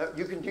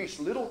 You can teach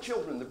little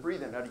children the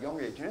breathing at a young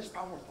age, and it's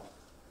powerful.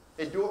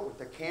 They do it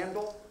with a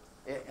candle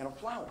and a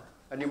flower.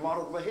 And you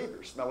model the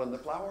behavior. Smell in the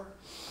flower,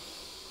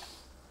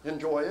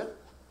 enjoy it,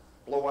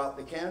 blow out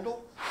the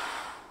candle,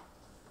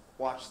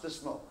 watch the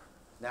smoke.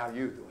 Now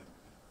you do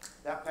it.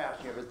 That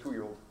fast, you have a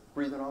 2-year-old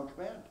breathing on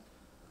command.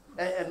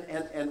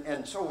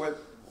 And so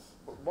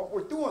what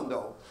we're doing,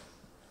 though,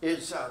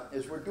 is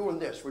we're doing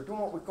this. We're doing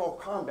what we call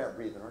combat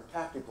breathing or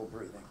tactical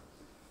breathing.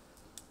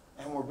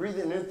 And we're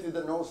breathing in through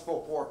the nose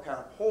for 4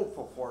 count, hold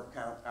for 4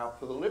 count, out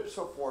through the lips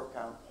for 4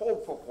 count,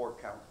 hold for 4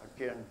 count,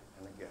 again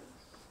and again.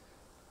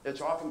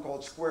 It's often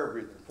called square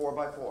breathing, 4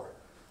 by 4.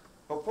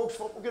 But folks,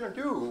 what we're going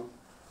to do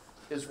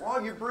is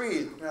while you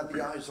breathe, we're going to have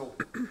the eyes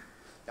open.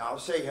 Now I'll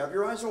say have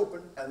your eyes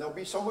open, and there'll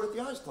be someone with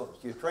the eyes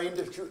closed. You train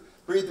to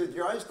breathe with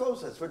your eyes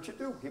closed, that's what you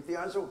do. Keep the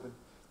eyes open.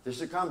 This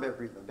is combat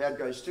breathing. The bad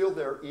guy's still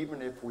there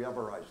even if we have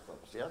our eyes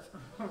closed, yes?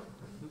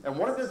 And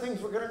one of the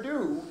things we're going to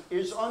do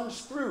is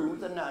unscrew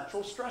the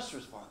natural stress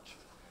response.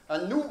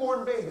 A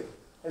newborn baby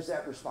has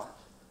that response.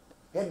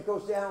 Head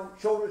goes down,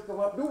 shoulders come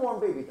up. Newborn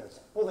baby does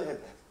that. Pull the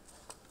head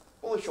back.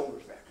 Pull the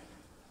shoulders back.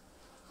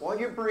 While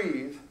you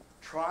breathe,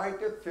 try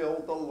to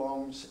fill the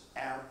lungs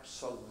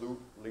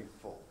absolutely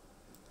full.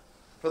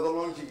 For the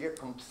lungs to get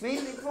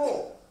completely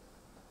full,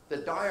 the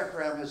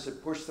diaphragm has to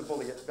push the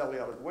belly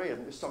out of the way,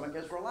 and the stomach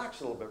has to relax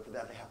a little bit for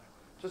that to happen.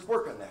 Just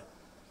work on that.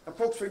 And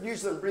folks, we're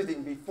usually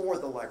breathing before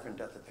the life and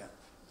death event.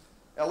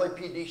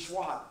 LAPD,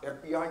 SWAT,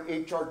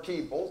 FBI,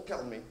 HRT both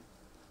tell me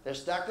they're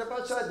stacked up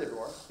outside the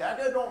door. That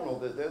they don't know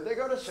they're there. They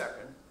got a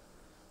second.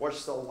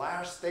 What's the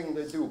last thing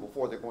they do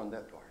before they go in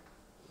that door?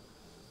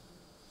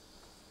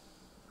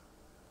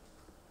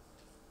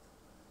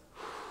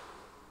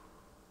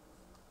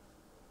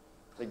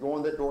 They go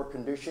in the door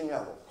condition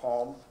yellow,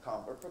 calm,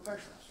 combat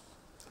professionals.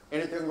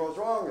 Anything goes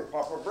wrong, they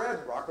pop a bread,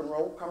 rock and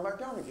roll, come back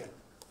down again.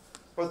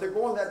 But they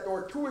go in that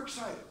door too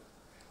excited.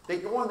 They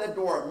go in that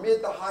door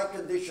amid the high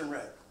condition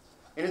red.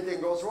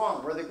 Anything goes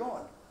wrong, where are they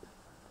going?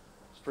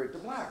 Straight to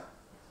black.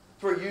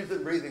 So we're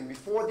using breathing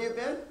before the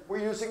event, we're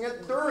using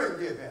it during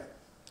the event.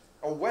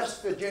 A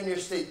West Virginia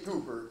state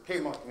trooper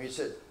came up to me and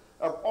said,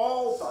 of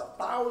all the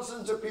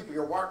thousands of people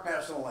you walk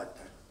past in a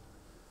lifetime,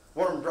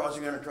 one of them draws a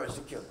gun and tries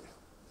to kill you.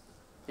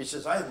 He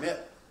says, I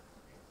admit,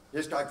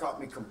 this guy caught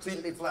me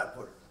completely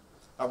flat-footed.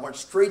 I went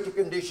straight to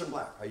condition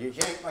black. I just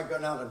yanked my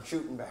gun out and I'm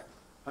shooting back.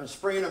 I'm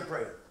spraying and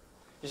praying.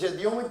 He said,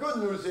 the only good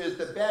news is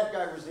the bad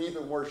guy was an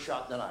even worse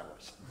shot than I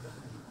was.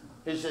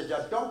 He says,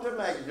 I dumped a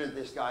magazine at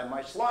this guy,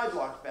 my slide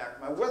lock's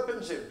back, my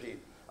weapon's empty,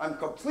 I'm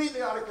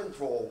completely out of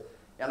control,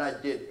 and I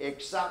did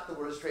exactly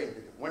what I was trained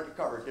to do. Went to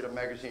cover, did a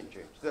magazine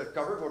change. Did a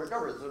cover, go to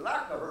cover. Did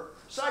not cover,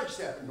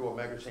 sidestep and do a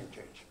magazine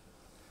change.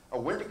 I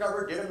went to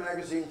cover, did a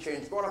magazine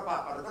change, going to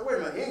pop out. I thought, wait a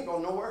minute, he ain't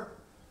going nowhere.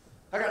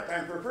 I got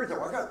time for a free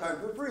throw. I got time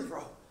for a free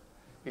throw.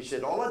 He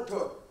said, all it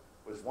took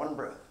was one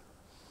breath.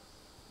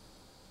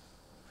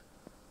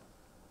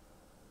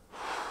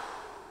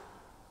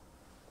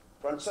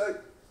 Front side,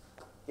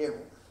 game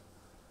over.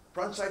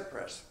 Front side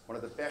press, one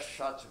of the best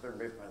shots I've ever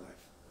made in my life.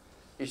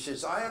 He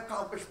says, I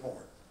accomplish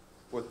more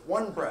with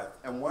one breath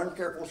and one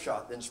careful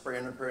shot than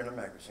spraying and praying a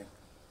magazine.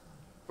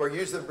 For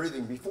use the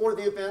breathing before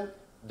the event,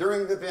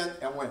 during the event,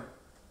 and when?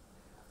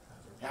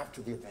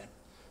 After the event.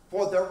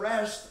 For the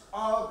rest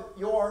of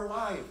your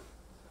life.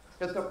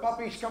 If the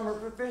puppy's coming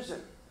for a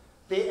visit,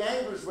 the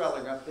anger's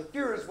welling up, the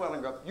fear is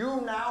welling up,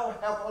 you now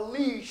have a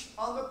leash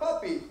on the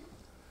puppy.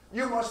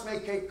 You must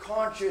make a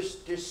conscious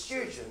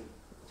decision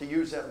to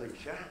use that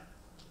leash. Yeah?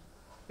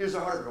 Here's the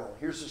heart goal.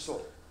 Here's the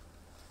soul.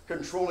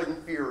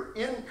 Controlling fear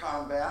in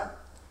combat,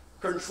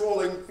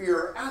 controlling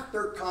fear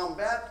after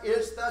combat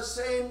is the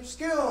same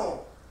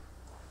skill.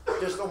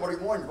 Just nobody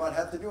warned you might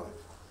have to do it.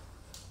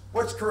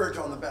 What's courage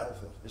on the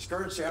battlefield? Is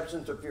courage the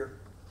absence of fear?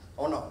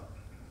 Oh no.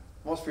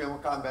 Most people in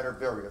combat are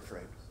very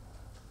afraid.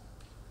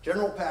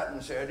 General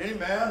Patton said, any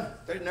man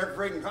that's never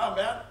afraid in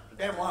combat is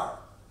a damn liar.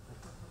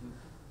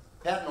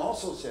 Patton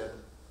also said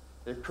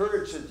that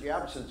courage is the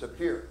absence of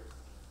fear.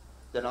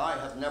 Then I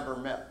have never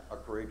met a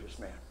courageous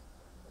man.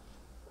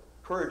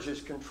 Courage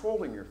is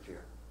controlling your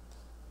fear.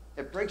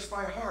 It breaks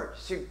my heart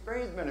to see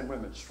brave men and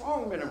women,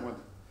 strong men and women,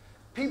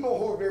 people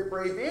who were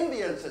brave in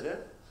the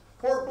incident,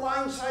 who are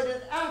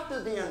blindsided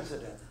after the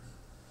incident.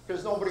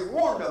 Because nobody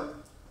warned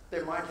them,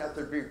 they might have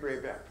to be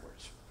brave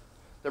afterwards.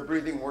 The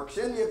breathing works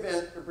in the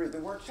event, the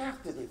breathing works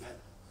after the event.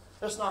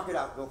 Let's knock it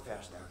out real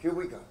fast now. Here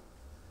we go.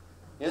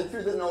 In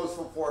through the nose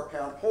for 4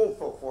 count, hold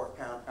for 4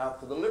 count, out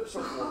through the lips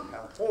for 4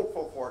 count, hold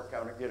for 4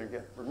 count, again,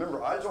 again.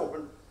 Remember, eyes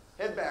open,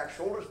 head back,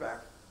 shoulders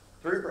back,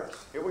 3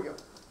 breaths. Here we go.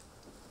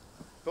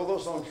 Fill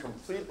those lungs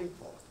completely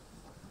full.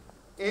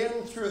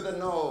 In through the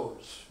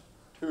nose,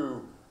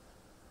 2,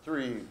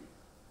 3,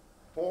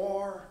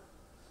 4.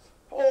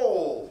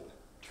 Hold,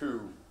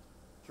 2,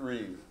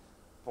 3,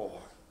 4.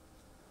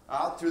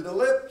 Out through the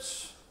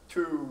lips,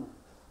 2,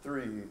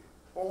 3,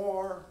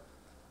 4.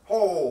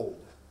 Hold,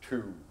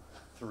 2,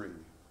 3,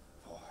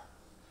 4.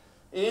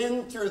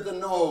 In through the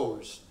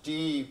nose,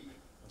 deep,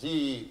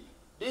 deep,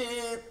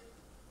 deep.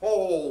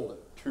 Hold,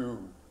 2,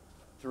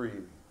 3,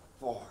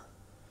 4.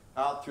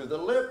 Out through the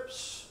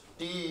lips,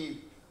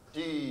 deep,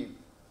 deep,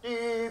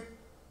 deep.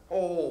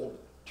 Hold,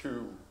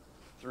 2,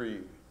 3,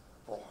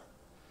 4.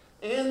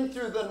 In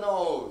through the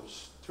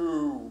nose,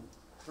 2,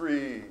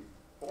 3,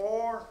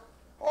 4.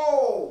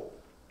 Hold,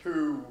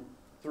 2,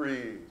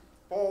 3,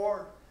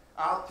 4.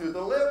 Out through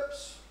the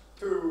lips,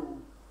 2,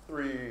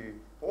 3,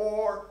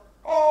 4.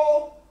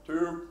 Hold,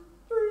 2,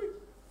 3,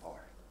 4.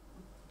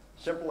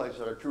 Simple as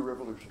a true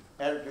revolution.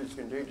 Attitude is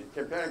contagious.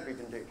 Can panic be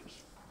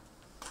contagious?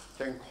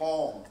 Can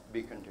calm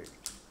be contagious?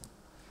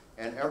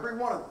 And every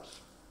one of us,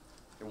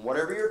 in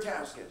whatever your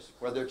task is,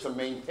 whether it's a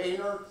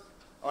maintainer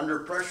under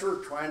pressure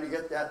trying to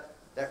get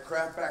that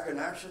craft back in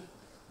action,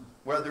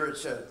 whether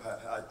it's a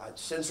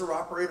sensor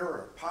operator or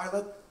a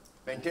pilot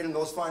maintaining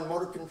those fine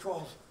motor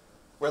controls,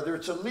 whether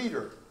it's a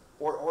leader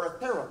or a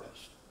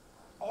therapist,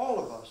 all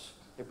of us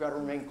have got to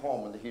remain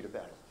calm in the heat of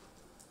battle.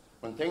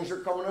 When things are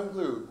coming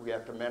unglued, we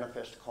have to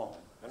manifest calm.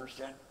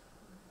 Understand?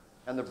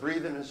 And the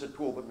breathing is a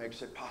tool that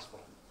makes it possible.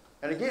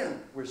 And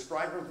again, we're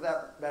striving for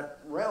that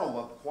realm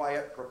of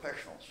quiet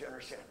professionals, you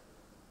understand?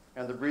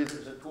 And the breathing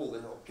is a tool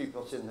that will keep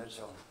us in that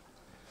zone.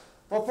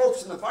 Well,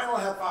 folks, in the final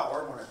half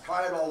hour, I want to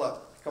tie it all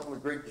up, a couple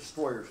of great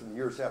destroyers from the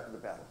years after the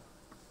battle.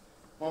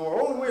 When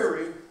we're old and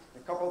weary, a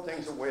couple of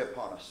things that weigh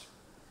upon us.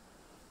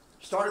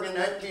 Starting in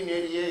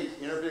 1988,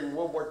 interviewing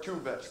World War II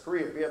vets,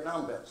 Korea,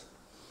 Vietnam vets.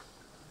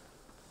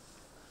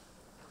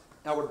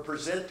 I would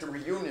present to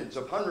reunions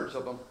of hundreds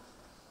of them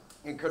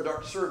and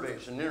conduct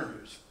surveys and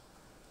interviews.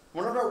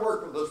 Whenever I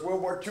worked with those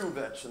World War II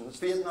vets and those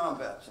Vietnam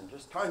vets and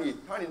just tiny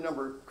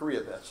number of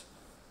Korea vets,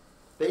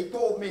 they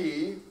told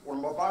me, what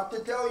I'm about to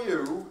tell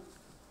you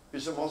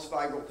is the most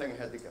valuable thing I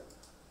had to give them.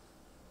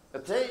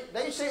 If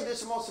they say this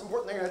is the most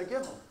important thing I had to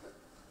give them,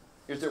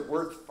 is it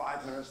worth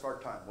 5 minutes of our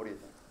time? What do you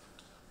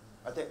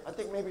think? I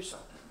think maybe so.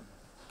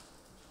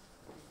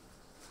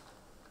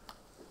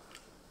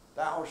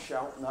 Thou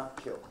shalt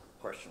not kill,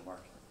 question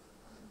mark.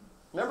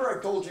 Remember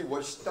I told you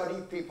was study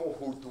people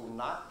who do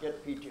not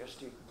get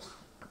PTSD?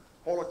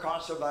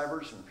 Holocaust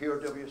survivors and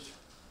POWs.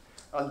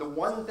 And the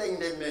one thing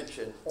they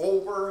mentioned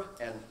over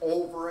and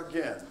over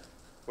again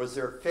was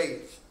their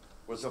faith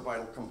was a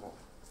vital component.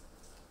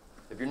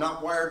 If you're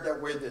not wired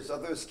that way, there's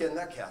other skin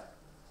that cat.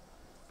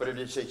 But it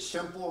is a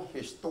simple,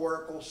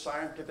 historical,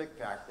 scientific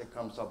fact that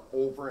comes up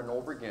over and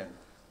over again.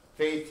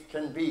 Faith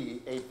can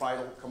be a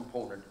vital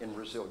component in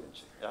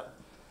resiliency. Yeah?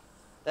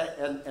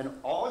 And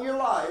all your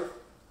life,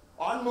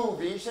 on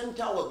movies and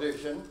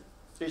television,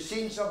 you've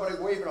seen somebody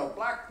waving a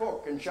black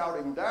book and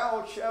shouting,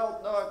 "Thou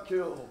shalt not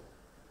kill."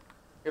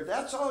 If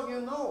that's all you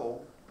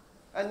know,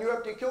 and you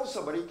have to kill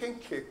somebody, it can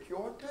kick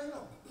your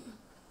tail.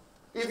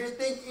 If you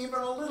think even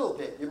a little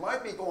bit, you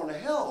might be going to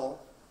hell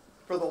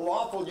for the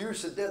lawful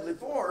use of deadly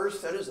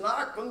force that is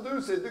not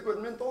conducive to good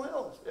mental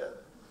health. Yeah.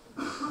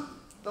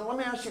 Now let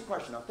me ask you a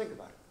question. Now think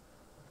about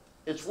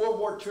it. It's World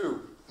War II,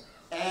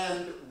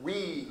 and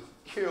we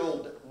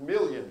killed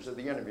millions of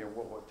the enemy in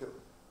World War II.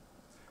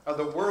 Now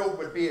the world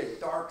would be a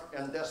dark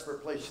and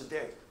desperate place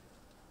today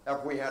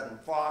if we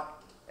hadn't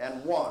fought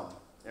and won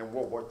in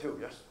World War II,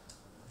 yes?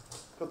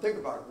 So think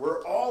about it.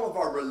 Were all of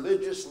our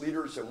religious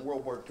leaders in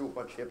World War II a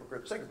bunch of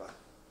hypocrites? Think about it.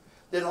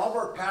 Did all of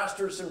our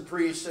pastors and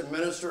priests and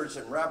ministers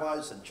and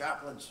rabbis and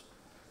chaplains,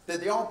 did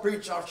they all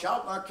preach, thou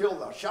shalt not kill,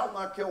 thou shalt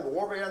not kill, the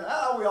war began?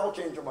 Ah, we all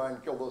changed our mind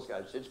and killed those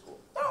guys. It's cool.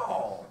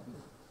 No,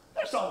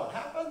 that's not what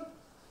happened.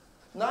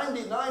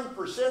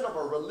 99% of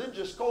our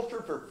religious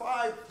culture for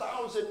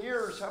 5,000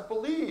 years have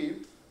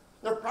believed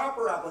the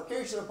proper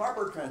application, the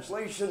proper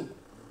translation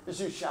is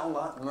you shall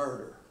not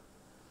murder.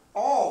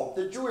 All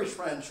the Jewish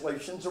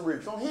translations,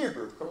 original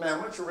Hebrew,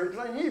 commandments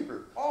originally in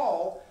Hebrew.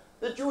 All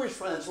the Jewish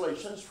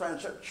translations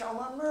translate shall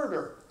not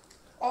murder.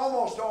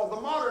 Almost all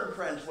the modern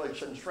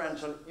translations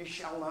translate you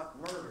shall not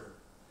murder.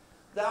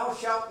 Thou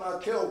shalt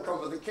not kill come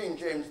from the King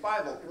James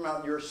Bible, come out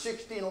in the year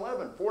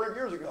 1611, 400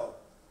 years ago.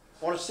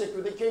 Want to stick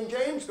with the King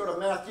James? Go to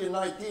Matthew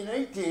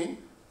 19:18,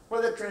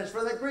 where they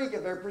transfer the Greek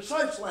in very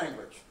precise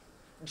language.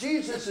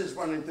 Jesus is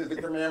running through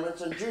the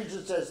commandments, and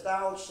Jesus says,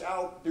 thou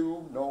shalt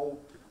do no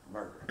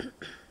murder.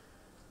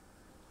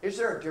 Is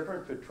there a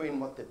difference between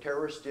what the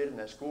terrorists did in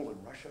that school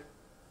in Russia?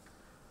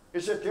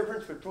 Is there a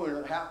difference between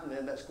what happened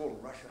in that school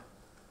in Russia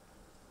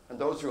and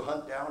those who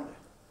hunt down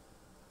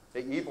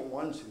the evil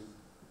ones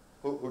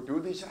who do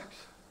these acts?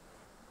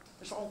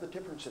 There's all the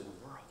difference in the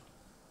world.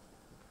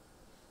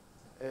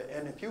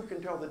 And if you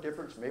can tell the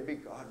difference, maybe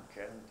God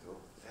can too.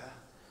 Yeah.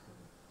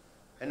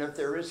 And if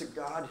there is a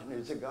God, and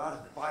there's a God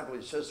in the Bible,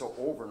 he says so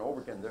over and over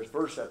again. There's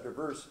verse after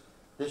verse.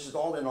 This is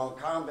all in on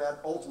combat.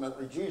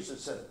 Ultimately,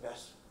 Jesus said it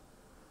best.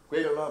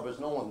 Greater love is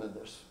no one than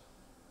this,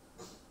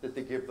 that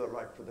they give their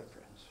life for their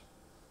friends.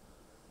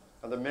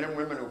 And the men and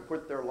women who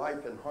put their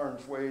life in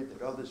harm's way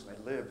that others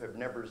may live have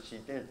never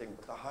received anything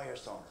but the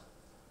highest honor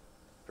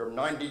from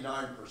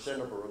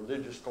 99% of a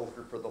religious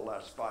culture for the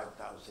last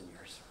 5,000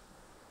 years.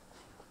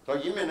 So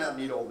you may not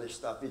need all this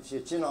stuff.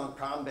 It's in on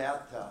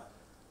combat.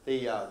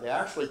 They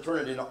actually turn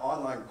it into an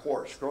online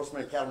course,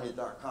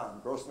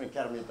 grossmanacademy.com,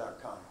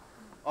 grossmanacademy.com.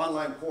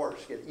 Online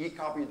course. Get an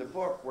e-copy of the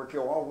book, work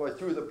you all the way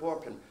through the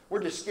book, and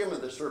we're just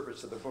skimming the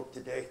surface of the book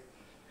today.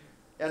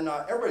 And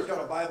everybody's got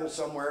a Bible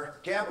somewhere.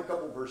 Tab a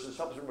couple verses,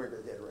 helps them read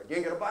their head right. You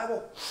ain't got a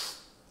Bible?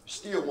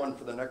 Steal one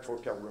for the next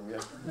hotel room, yeah?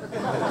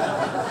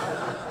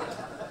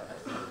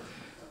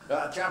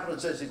 Chaplain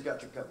says he's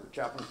got you covered.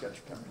 Chaplain's got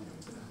you covered.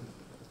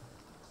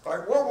 All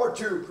right, World War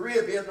II,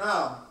 Korea,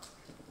 Vietnam.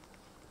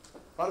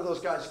 A lot of those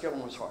guys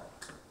killing was hard.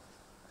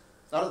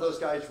 A lot of those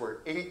guys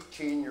were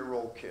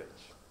 18-year-old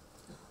kids.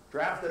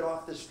 Drafted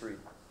off the street.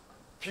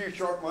 A few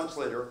short months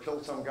later,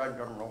 killed some guy and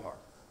got him real hard.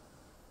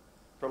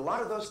 For a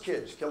lot of those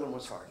kids, killing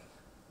was hard.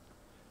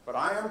 But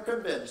I am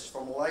convinced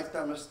from a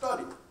lifetime of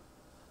study,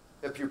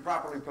 if you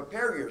properly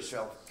prepare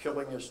yourself,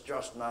 killing is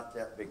just not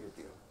that big a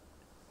deal.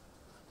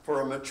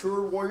 For a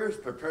mature warrior who's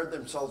prepared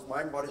themselves,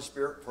 mind, body,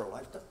 spirit for a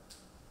lifetime.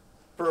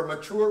 For a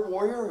mature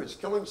warrior who's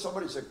killing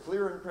somebody is a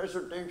clear and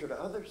present danger to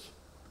others,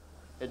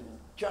 it's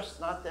just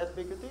not that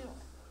big a deal.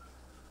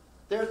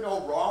 There's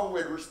no wrong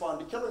way to respond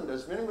to killing.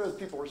 There's many ways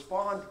people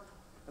respond,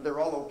 and they're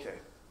all okay.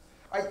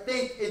 I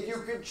think if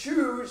you could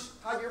choose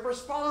how you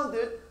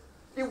responded,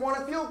 you want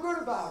to feel good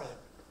about it.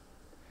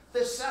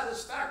 The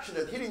satisfaction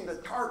of hitting the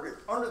target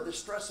under the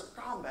stress of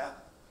combat,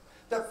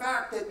 the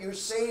fact that you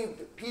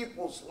saved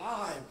people's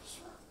lives,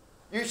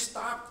 you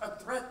stopped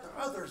a threat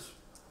to others.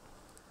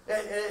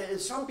 And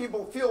some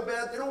people feel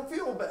bad, they don't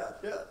feel bad.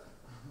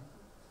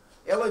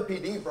 Yeah.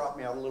 LAPD brought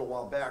me out a little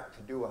while back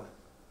to do a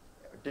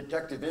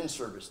detective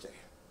in-service day.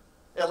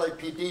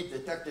 LAPD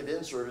detective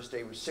in-service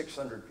day was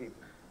 600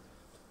 people.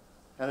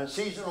 And a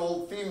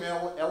seasoned-old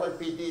female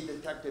LAPD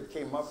detective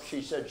came up.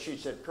 She said,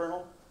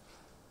 Colonel,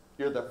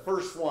 you're the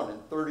first one in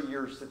 30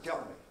 years to tell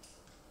me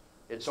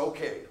it's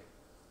okay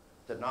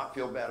to not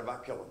feel bad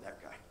about killing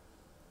that guy.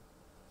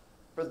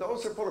 For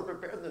those who fully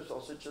prepared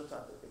themselves, it's just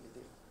not that big a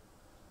deal.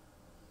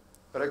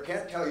 But I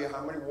can't tell you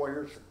how many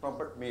warriors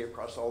trumpet me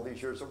across all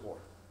these years of war.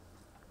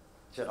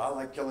 Said, I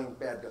like killing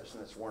bad guys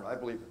in this war, and I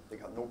believe it. They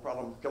got no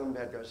problem killing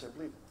bad guys, I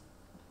believe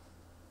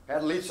it. Had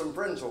to leave some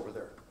friends over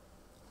there.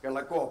 Got to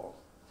let go of them.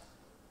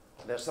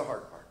 And that's the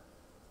hard part.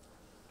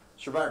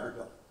 Survivor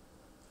guilt.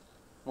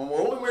 When we're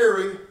old and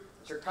weary,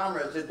 it's our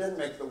comrades that didn't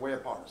make the way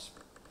upon us.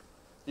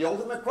 The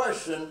ultimate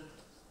question,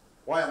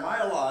 why am I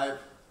alive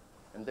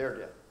and they're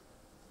dead?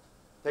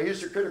 They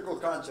use the critical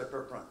concept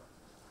up front.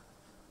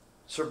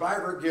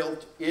 Survivor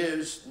guilt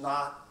is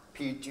not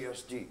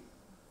PTSD.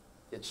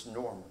 It's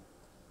normal.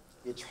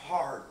 It's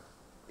hard.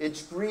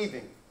 It's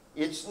grieving.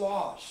 It's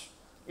loss.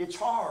 It's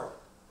hard.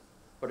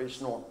 But it's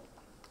normal.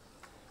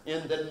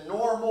 In the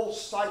normal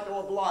cycle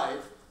of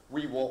life,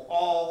 we will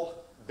all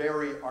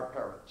bury our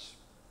parents.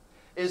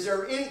 Is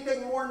there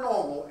anything more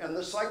normal in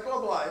the cycle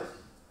of life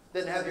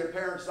than have your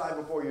parents die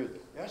before you do?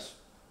 Yes?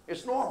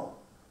 It's normal,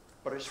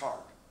 but it's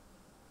hard.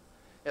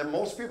 In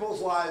most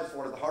people's lives,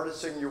 one of the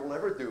hardest things you will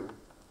ever do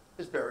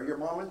is bury your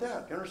mom and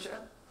dad. You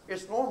understand?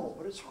 It's normal,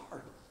 but it's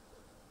hard.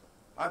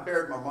 I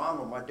buried my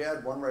mom and my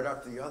dad one right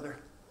after the other.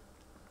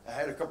 I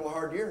had a couple of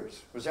hard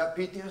years. Was that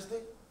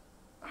PTSD?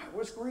 I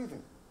was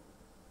grieving.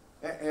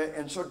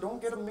 And so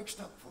don't get them mixed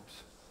up,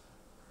 folks.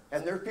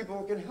 And there are people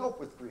who can help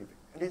with grieving.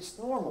 And it's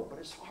normal, but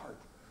it's hard.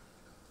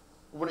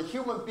 When a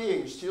human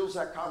being steals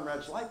that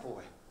comrade's life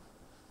away,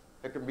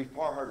 it can be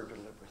far harder to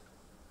live with.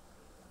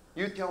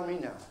 You tell me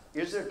now,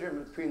 is there a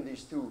difference between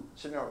these two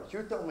scenarios?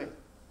 You tell me.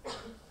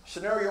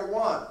 Scenario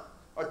one,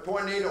 a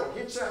tornado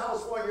hits a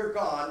house while you're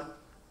gone,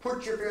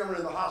 puts your family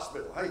in the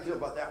hospital. How do you feel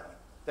about that one?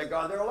 Thank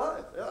God they're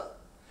alive. Yeah.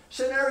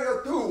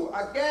 Scenario two,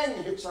 a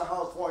gang hits a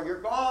house while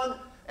you're gone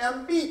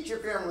and beats your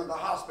family in the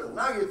hospital.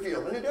 Now you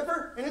feel any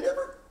different? Any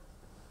different?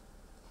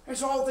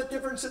 There's all the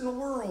difference in the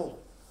world.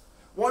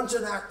 One's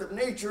an act of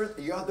nature,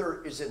 the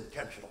other is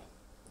intentional.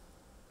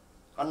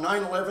 On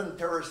 9/11,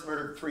 terrorists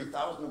murdered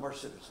 3,000 of our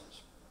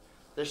citizens.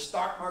 The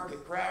stock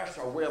market crashed,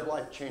 our way of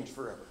life changed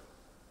forever.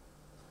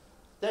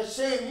 That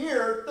same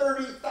year,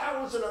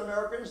 30,000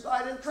 Americans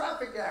died in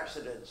traffic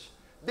accidents.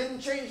 Didn't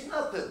change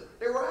nothing.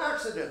 They were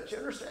accidents, you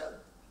understand?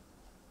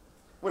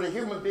 When a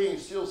human being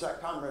steals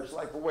that comrade's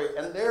life away,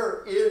 and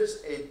there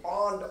is a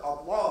bond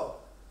of love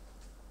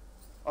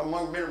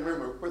among men and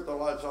women who put their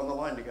lives on the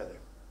line together,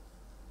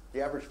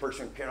 the average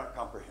person cannot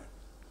comprehend.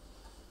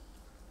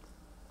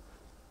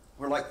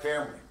 We're like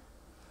family.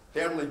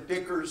 Family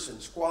bickers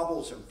and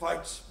squabbles and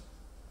fights.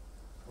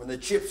 When the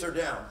chips are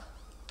down,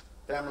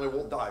 family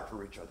will die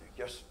for each other,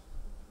 yes?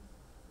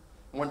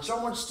 When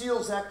someone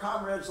steals that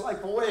comrade's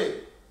life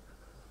away,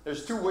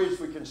 there's two ways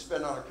we can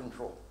spin out of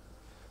control.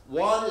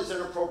 One is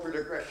inappropriate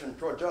aggression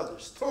towards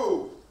others.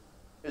 Two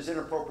is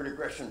inappropriate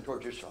aggression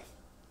towards yourself.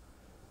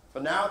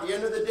 But now, at the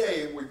end of the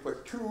day, we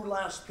put two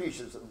last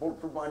pieces of the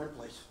bulletproof mind in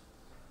place.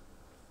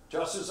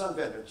 Justice on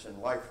vengeance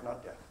and life,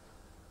 not death.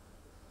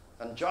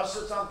 And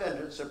justice on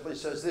vengeance simply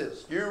says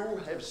this: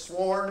 you have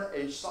sworn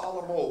a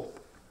solemn oath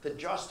that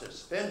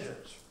justice,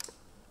 vengeance,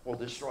 will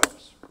destroy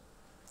us.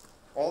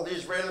 All the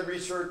Israeli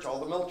research, all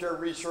the military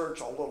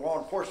research, all the law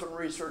enforcement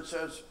research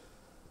says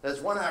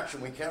there's one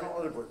action we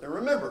cannot live with. And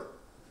remember,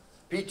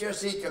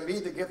 PTSD can be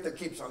the gift that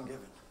keeps on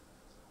giving.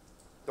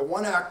 The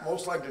one act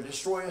most likely to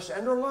destroy us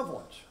and our loved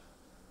ones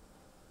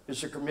is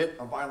to commit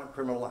a violent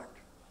criminal act.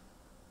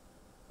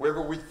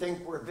 Wherever we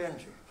think we're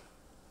avenging,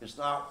 it's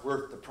not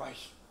worth the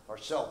price.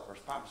 Ourselves, our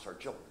spouse, our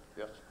children,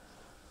 yes?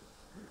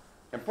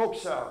 And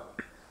folks,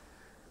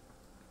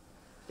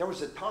 there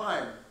was a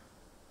time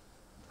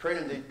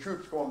training the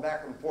troops going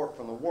back and forth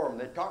from the war, and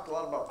they talked a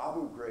lot about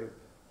Abu Ghraib.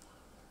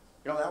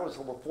 You know, that was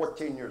over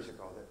 14 years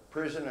ago. The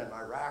prison in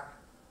Iraq,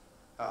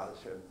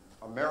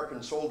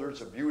 American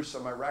soldiers abused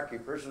some Iraqi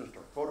prisoners,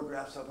 took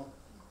photographs of them.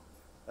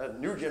 A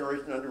new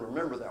generation doesn't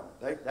remember that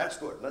one. That's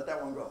good. Let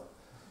that one go.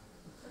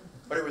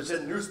 But it was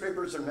in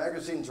newspapers and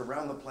magazines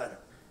around the planet.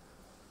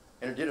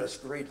 And it did us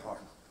great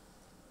harm.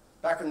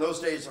 Back in those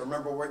days, I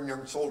remember one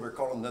young soldier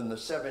calling them the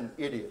 7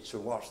 idiots who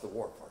lost the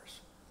war for us.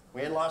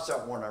 We ain't lost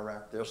that war in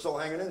Iraq. They're still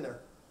hanging in there.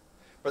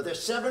 But the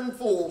 7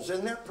 fools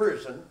in that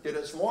prison did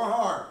us more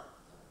harm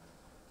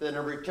than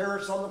every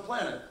terrorist on the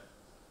planet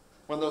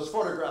when those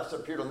photographs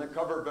appeared on the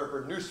cover of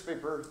every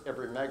newspaper,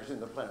 every magazine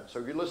on the planet. So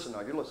you listen now,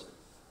 you listen.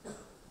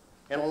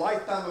 In a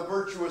lifetime of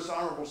virtuous,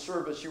 honorable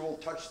service, you will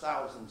touch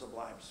thousands of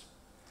lives.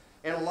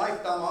 In a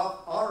lifetime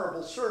of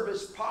honorable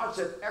service,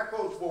 positive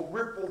echoes will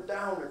ripple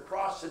down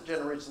across the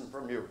generation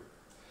from you.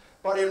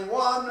 But in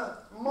one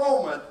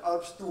moment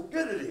of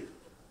stupidity,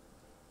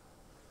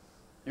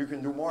 you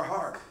can do more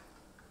harm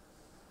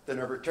than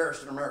every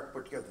terrorist in America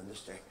put together in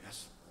this day.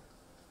 Yes.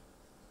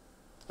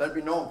 Let it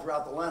be known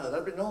throughout the land. Let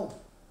it be known.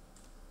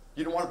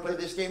 You don't want to play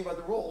this game by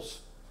the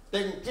rules.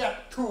 Then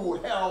get to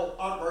hell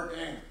out of our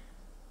game.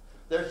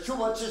 There's too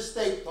much at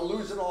stake to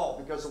lose it all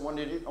because of one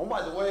idiot. Oh,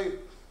 by the way,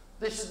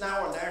 this is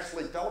now a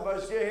nationally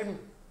televised game.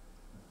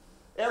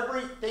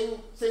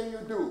 Everything you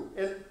do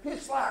in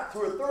pitch black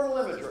through a thermal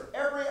imager,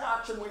 every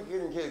action we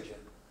can engage in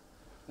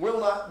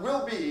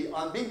will be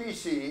on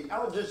BBC,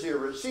 Al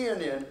Jazeera,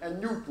 CNN,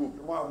 and YouTube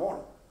tomorrow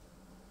morning.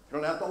 You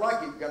don't have to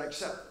like it, you gotta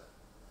accept it.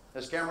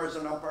 There's cameras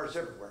and umpires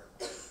everywhere.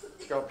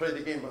 You gotta play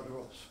the game by the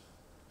rules.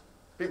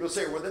 People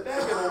say, well, the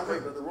bad guy don't play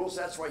by the rules.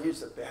 That's why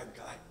he's the bad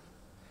guy.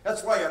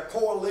 That's why a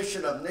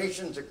coalition of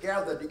nations are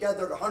gathered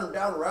together to hunt him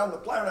down around the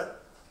planet,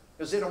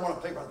 because they don't want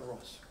to play by the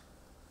rules.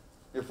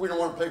 If we don't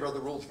want to play by the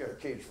rules, you got a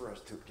cage for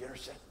us too. Do you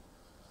understand?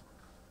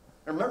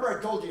 And remember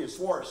I told you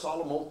swore a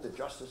solemn oath to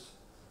justice?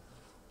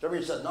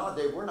 Somebody said, no,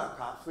 Dave, we're not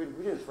cops. We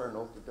didn't swear an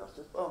oath to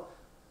justice. Well,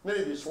 many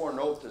of you swore an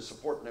oath to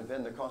support and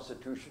defend the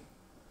Constitution,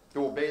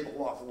 to obey the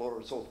lawful order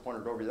of souls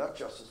appointed over you. That's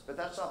justice. But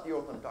that's not the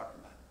oath I'm talking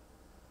about.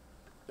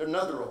 There's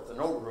another oath, an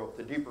older oath,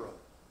 a deeper oath.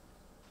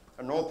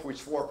 An oath we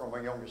swore from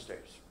our youngest days.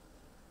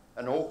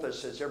 An oath that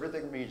says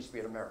everything it means to be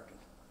an American.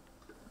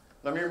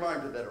 Let me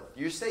remind you that oath.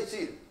 You stay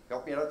seated.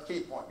 Help me out at the key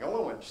point.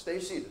 You'll win. Stay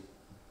seated.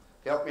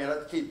 Help me out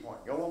at the key point.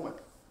 You'll win.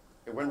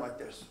 You win like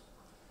this.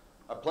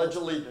 I pledge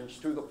allegiance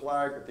to the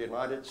flag of the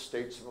United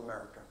States of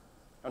America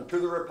and to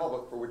the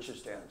republic for which it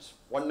stands,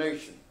 one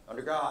nation,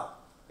 under God,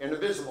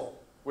 indivisible,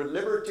 with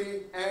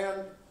liberty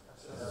and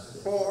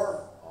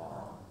for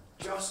all.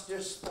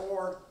 Justice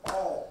for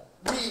all.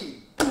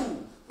 We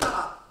do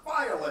not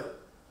violate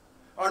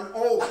an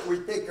oath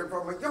we've taken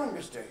from our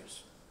youngest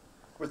days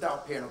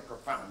without paying a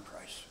profound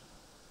price.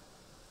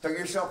 Tell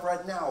yourself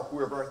right now,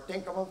 whoever I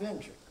think I'm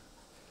avenging,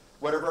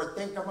 whatever I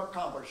think I'm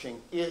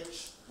accomplishing,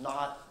 it's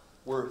not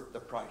worth the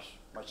price.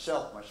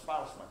 Myself, my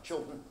spouse, my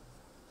children,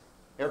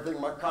 everything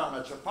my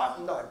comments have fought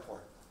and died for,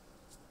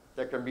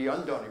 that can be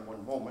undone in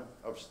one moment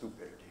of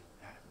stupidity.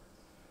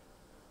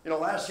 You know,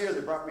 last year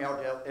they brought me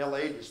out to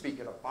L.A. to speak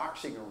at a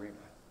boxing arena.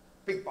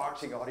 Big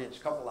boxing audience,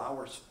 couple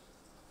hours.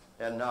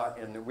 And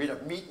we had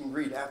a meet and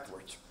greet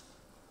afterwards.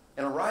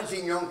 And a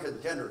rising young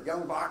contender,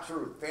 young boxer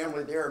with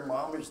family there,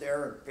 mom is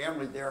there, and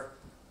family there.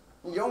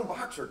 And the young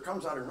boxer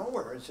comes out of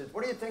nowhere and says,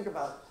 what do you think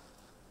about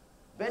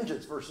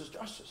vengeance versus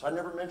justice? I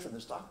never mentioned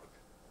this topic.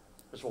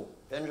 This whole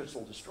vengeance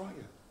will destroy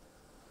you.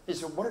 He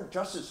said, what if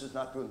justice is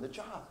not doing the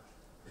job?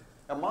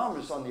 And mom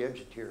was on the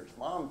edge of tears.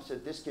 Mom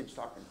said, this kid's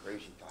talking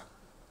crazy talk.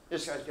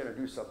 This guy's going to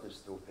do something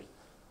stupid.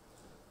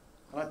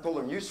 And I told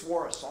him, you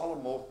swore a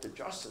solemn oath to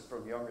justice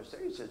from the youngest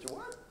age. He said,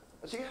 what?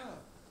 I said, yeah.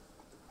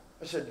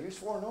 I said, you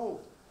swore an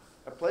oath.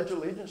 I pledge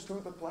allegiance to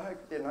the flag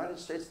of the United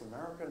States of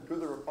America and to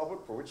the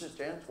republic for which it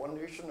stands, one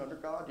nation under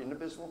God,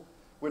 indivisible,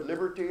 with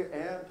liberty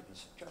and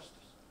justice.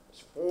 It's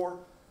for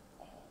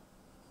all.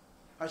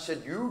 I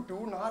said, you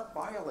do not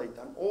violate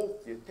an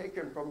oath you've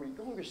taken from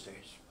your youngest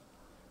days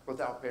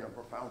without paying a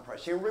profound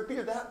price. He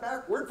repeated that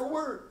back word for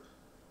word.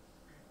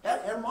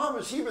 And mom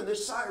was heaving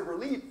this sigh of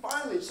relief.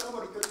 Finally,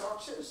 somebody could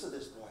talk sense to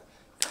this boy.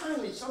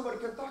 Finally, somebody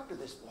could talk to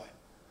this boy.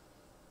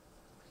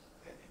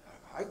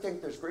 I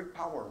think there's great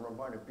power in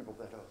reminding people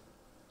that oath.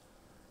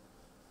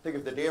 I think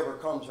if the day ever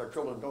comes, our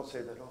children don't say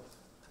that oath.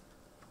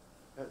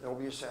 That'll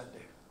be a sad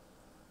day.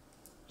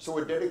 So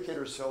we dedicate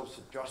ourselves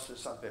to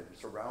justice on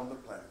vengeance around the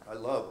planet. I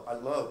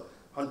love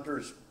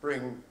hunters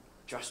bring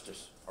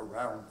justice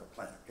around the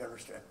planet. You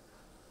understand?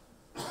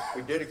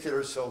 We dedicate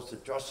ourselves to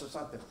justice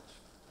on vengeance.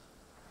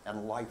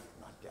 And life,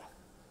 not death.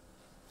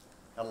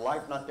 And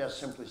life, not death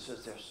simply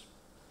says this.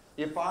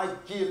 If I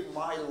give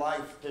my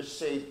life to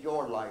save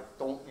your life,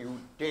 don't you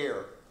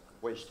dare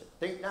waste it.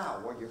 Think now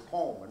while you're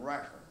home and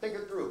rational. Think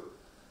it through.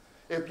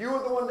 If you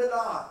are the one to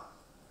die,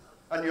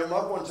 and your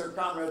loved ones or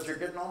comrades are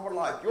getting on with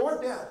life,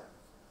 you're dead.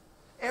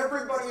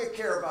 Everybody you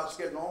care about is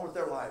getting on with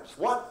their lives.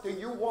 What do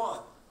you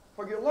want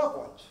for your loved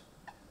ones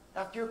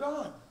after you're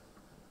gone?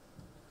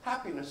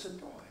 Happiness and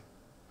joy.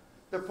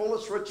 The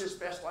fullest, richest,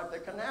 best life they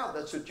can have.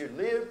 That's what you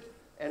lived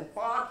and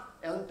fought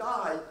and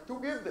died to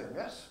give them,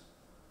 yes?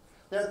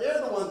 They're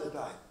the one that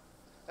died.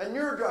 And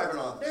you're driving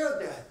on. They're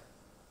dead.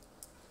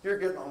 You're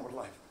getting on with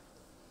life.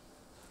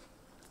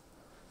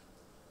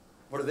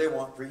 What do they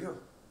want for you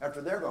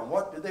after they're gone?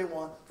 What do they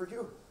want for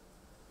you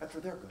after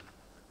they're gone?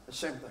 The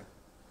same thing.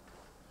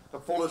 The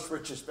fullest,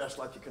 richest, best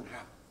life you can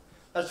have.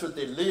 That's what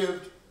they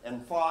lived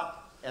and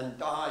fought and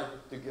died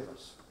to give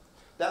us.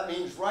 That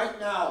means right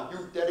now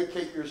you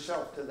dedicate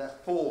yourself to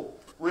that full,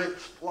 rich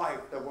life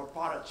that was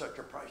fought at such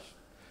a price.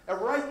 And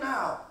right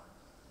now,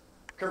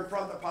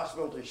 confront the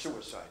possibility of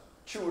suicide.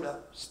 Chew it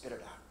up, spit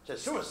it out. Say,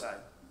 suicide?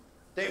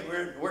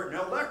 Where'd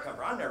that come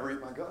from? I never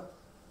eat my gun.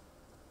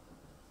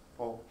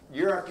 Well,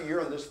 year after year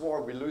in this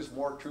war, we lose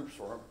more troops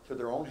to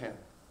their own hand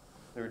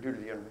than we do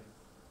to the enemy.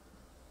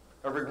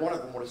 Every one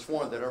of them would have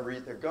sworn they'd never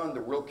eat their gun.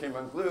 The world came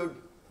unglued.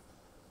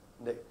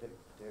 They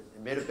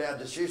made a bad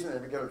decision,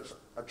 and they got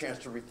a chance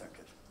to rethink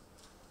it.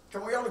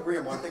 Can we all agree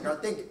on one thing? I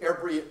think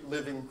every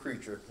living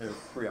creature can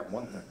agree on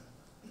one thing.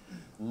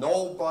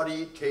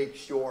 Nobody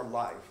takes your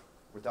life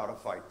without a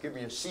fight. Give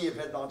me a sea of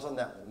head nods on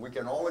that one. We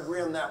can all agree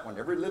on that one.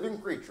 Every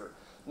living creature.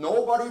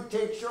 Nobody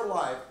takes your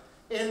life,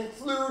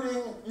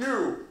 including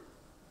you,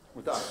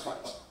 without a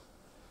fight.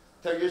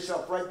 Tell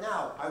yourself right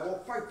now, I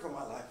will fight for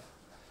my life.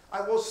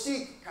 I will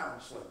seek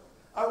counseling.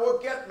 I will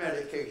get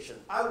medication.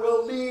 I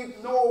will leave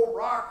no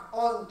rock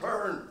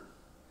unturned.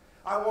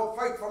 I will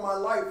fight for my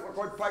life. I'm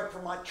going to fight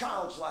for my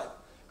child's life.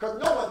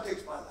 Because no one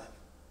takes my life,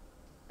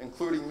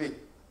 including me,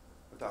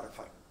 without a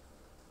fight.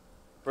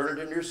 Burn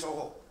it in your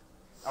soul.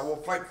 I will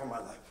fight for my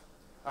life.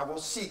 I will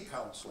seek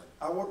counseling.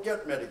 I will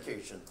get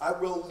medication. I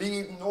will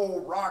leave no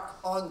rock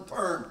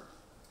unturned.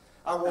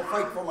 I will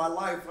fight for my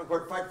life. I'm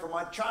going to fight for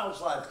my child's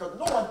life because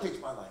no one takes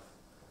my life,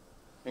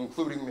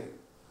 including me,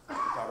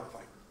 without a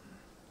fight.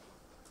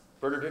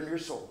 Burn it into your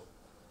soul.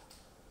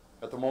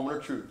 At the moment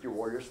of truth, your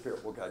warrior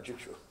spirit will guide you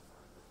through.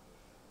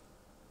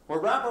 We'll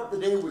wrap up the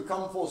day. We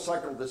come full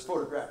cycle of this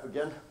photograph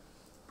again.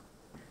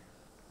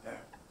 There.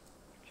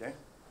 Okay. There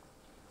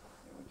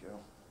we go.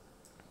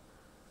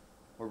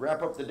 We'll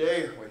wrap up the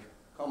day. We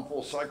come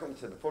full cycle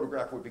to the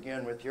photograph we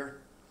began with here.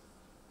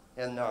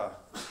 And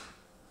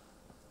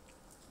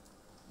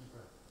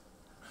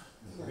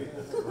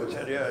what's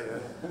that? Yeah.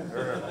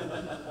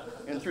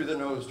 In through the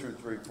nose, 2,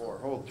 3, 4.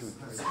 Hold 2,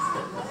 3.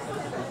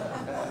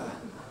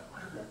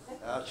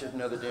 That's just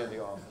another day in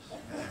the office.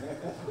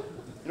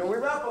 You know, we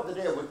wrap up the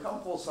day. We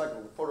come full cycle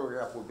of the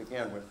photograph we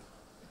began with.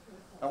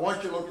 I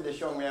want you to look at this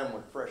young man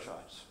with fresh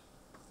eyes.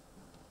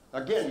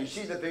 Again, you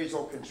see the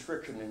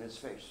vasoconstriction in his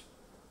face.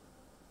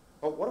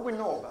 But what do we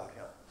know about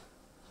him?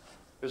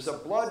 As the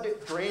blood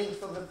drains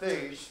from the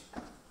face,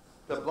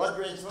 the blood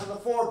drains from the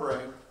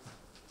forebrain,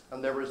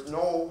 and there was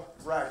no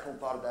rational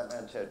thought of that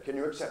man's head. Can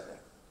you accept that?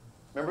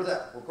 Remember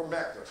that. We'll come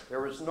back to it.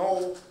 There was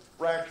no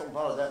rational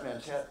thought of that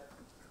man's head.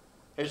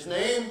 His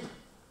name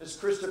is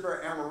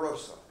Christopher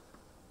Amoroso.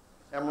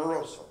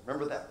 Amoroso.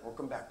 Remember that. We'll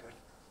come back to it.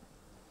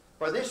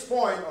 By this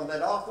point, on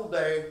that awful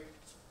day,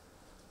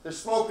 the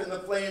smoke and the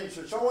flames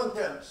are so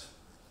intense,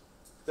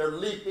 they're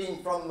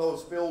leaping from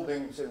those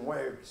buildings in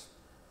waves.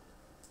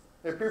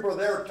 The people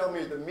there tell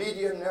me the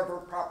media never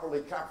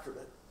properly captured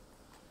it.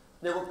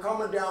 They were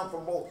coming down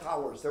from both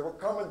towers. They were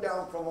coming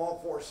down from all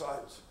four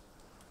sides.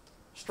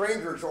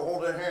 Strangers were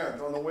holding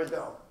hands on the way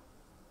down,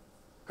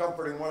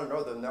 comforting one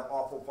another in that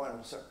awful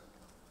final second.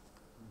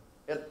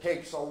 It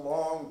takes a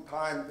long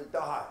time to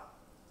die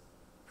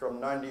from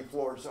 90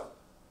 floors up.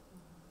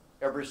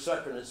 Every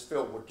second is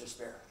filled with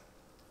despair.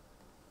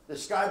 The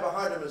sky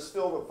behind him is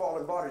filled with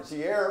fallen bodies.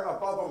 The air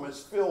above him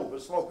is filled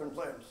with smoke and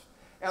flames.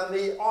 And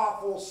the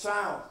awful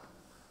sound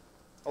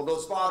of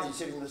those bodies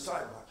hitting the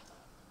sidewalk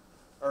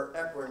are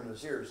echoing in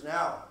his ears.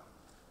 Now,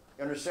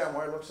 you understand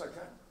why it looks like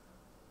that?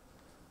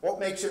 What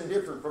makes him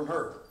different from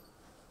her?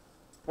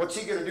 What's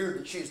he going to do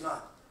that she's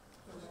not?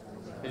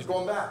 He's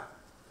going back.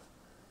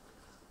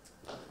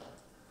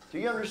 Do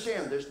you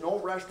understand? There's no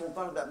rational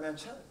thought of that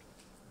man's head.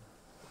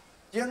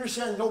 Do you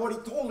understand? Nobody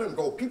told him to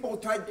go. People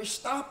tried to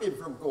stop him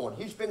from going.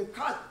 He's been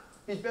cut.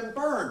 He's been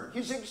burned.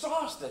 He's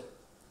exhausted.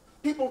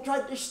 People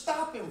tried to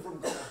stop him from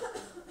going.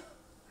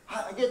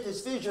 I get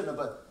this vision of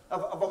a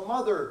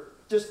mother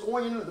just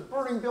going into the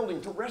burning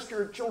building to rescue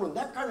her children.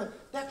 That kind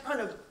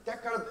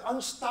of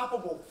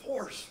unstoppable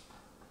force.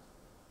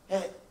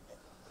 And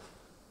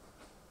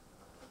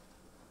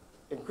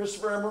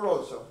Christopher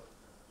Amoroso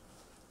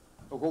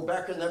will go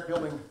back in that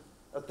building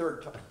a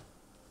third time.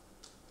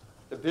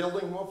 The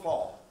building will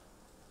fall.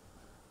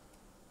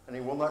 And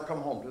he will not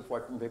come home to his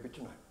wife and baby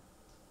tonight.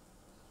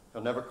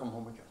 He'll never come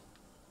home again.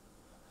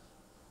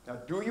 Now,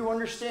 do you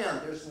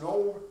understand? There's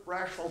no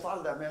rational thought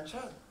of that man's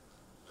head.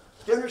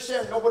 Do you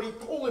understand? Nobody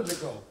told him to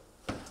go.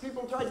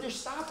 People tried to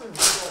stop him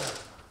from going.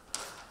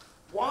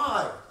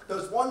 Why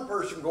does one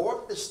person go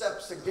up the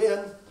steps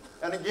again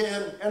and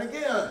again and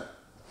again?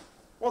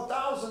 Well,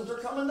 thousands are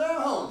coming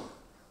down.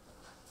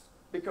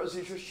 Because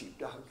he's a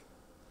sheepdog.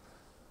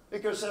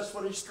 Because that's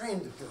what he's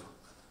trained to do.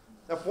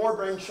 The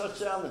forebrain shuts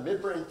down, the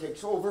midbrain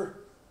takes over.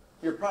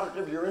 Your product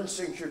of your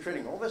instincts, your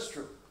training. Oh, that's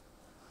true.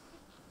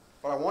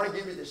 But I want to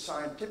give you the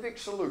scientific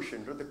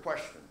solution to the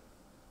question,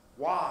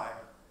 why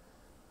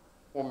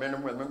will men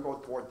and women go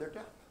toward their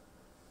death?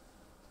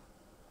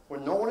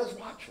 When no one is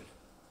watching,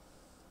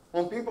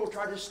 when people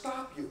try to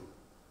stop you,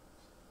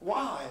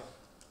 why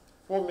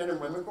will men and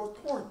women go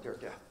toward their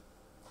death?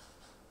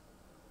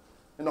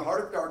 In the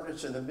heart of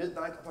darkness, in the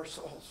midnight of our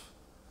souls,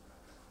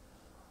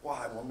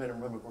 why will men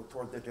and women go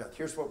toward their death?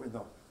 Here's what we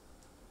know.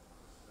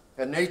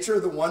 In nature,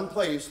 the one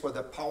place where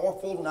the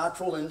powerful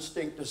natural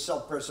instinct of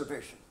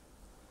self-preservation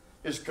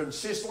is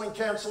consistently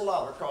canceled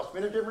out across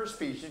many different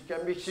species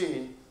can be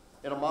seen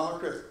in a mama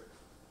critter.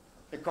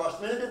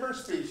 Across many different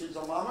species,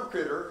 a mama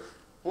critter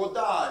will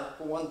die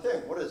for one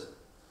thing. What is it?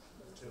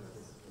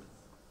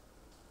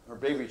 Her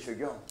babies are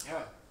young.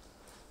 Yeah.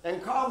 In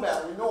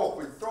combat, we know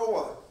if we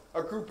throw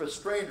a group of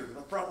strangers in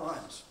the front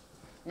lines,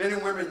 men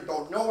and women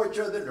don't know each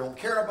other, don't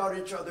care about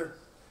each other.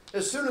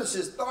 As soon as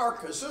it's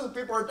dark, as soon as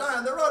people are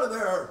dying, they're out of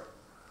there.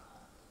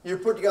 You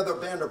put together a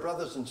band of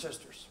brothers and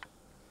sisters.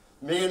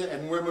 Men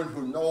and women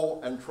who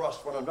know and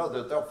trust one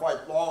another. They'll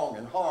fight long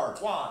and hard.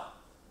 Why?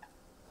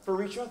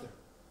 For each other.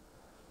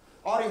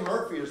 Audie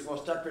Murphy is the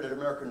most decorated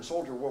American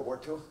soldier in World War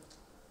II.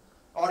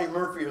 Audie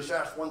Murphy was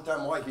asked one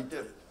time why he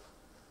did it.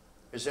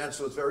 His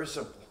answer was very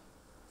simple.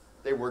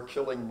 They were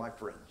killing my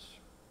friends.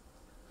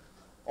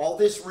 All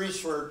this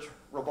research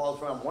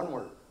revolves around one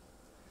word.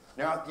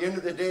 Now, at the end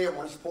of the day, I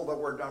want us to pull that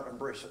word down and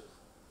embrace it.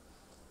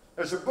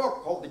 There's a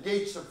book called The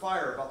Gates of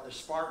Fire about the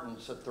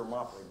Spartans at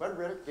Thermopylae. Anybody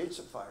read it? Gates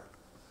of Fire.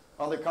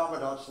 On the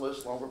Commandant's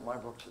list, along with my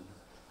books.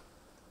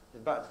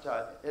 And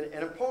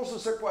it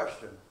poses a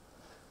question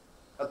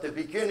at the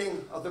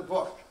beginning of the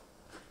book.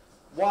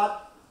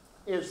 What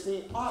is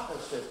the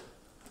opposite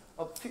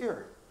of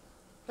fear?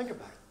 Think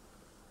about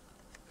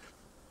it.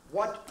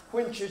 What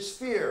quenches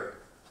fear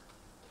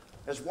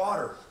as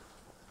water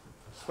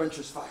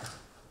quenches fire?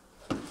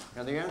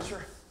 And the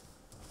answer?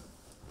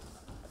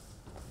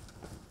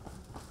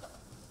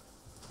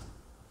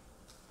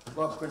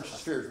 Love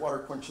quenches fear as water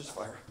quenches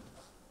fire.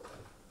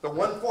 The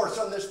one force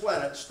on this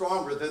planet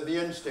stronger than the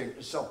instinct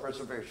is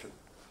self-preservation.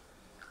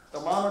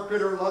 The mama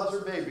critter loves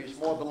her babies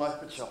more than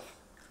life itself.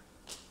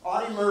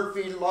 Audie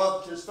Murphy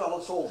loved his fellow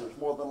soldiers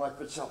more than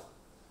life itself.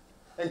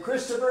 And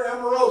Christopher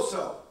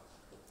Amoroso,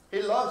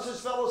 he loves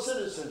his fellow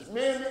citizens,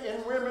 men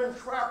and women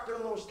trapped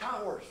in those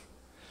towers,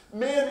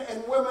 men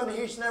and women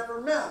he's never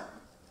met,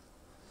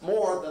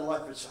 more than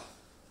life itself.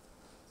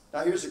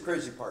 Now here's the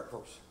crazy part,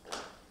 folks.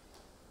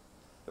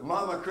 The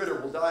mama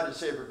critter will die to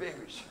save her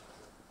babies.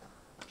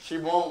 She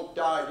won't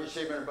die to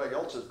save anybody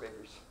else's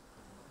babies.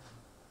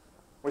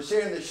 We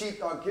say in the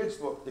Sheepdog Kids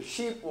book, the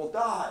sheep will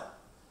die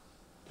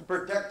to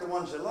protect the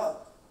ones they love.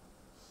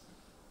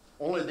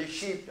 Only the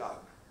sheepdog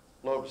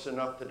loves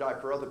enough to die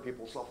for other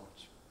people's loved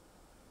ones.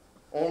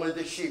 Only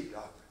the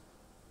sheepdog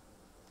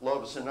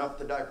loves enough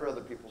to die for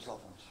other people's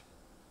loved ones.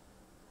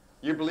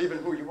 You believe in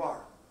who you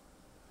are.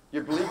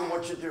 You believe in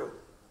what you do.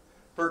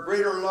 For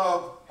greater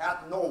love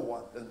hath no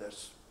one than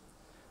this.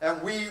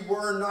 And we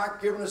were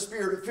not given a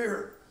spirit of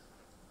fear,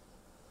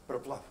 but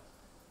of love.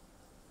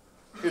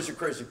 Here's the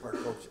crazy part,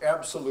 folks.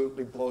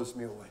 Absolutely blows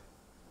me away.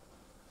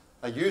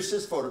 I used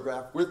this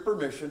photograph with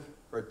permission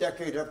for a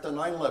decade after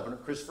 9/11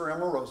 of Christopher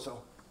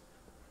Amoroso.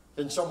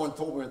 Then someone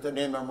told me what the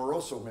name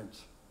Amoroso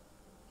means.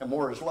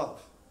 Amor is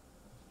love.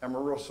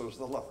 Amoroso is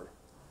the lover,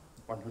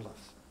 one who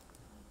loves.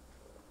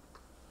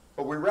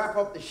 But we wrap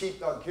up the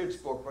Sheepdog Kids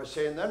book by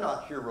saying they're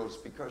not heroes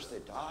because they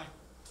die.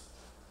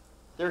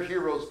 They're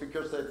heroes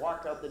because they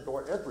walk out the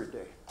door every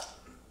day,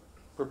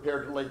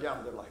 prepared to lay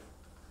down their life.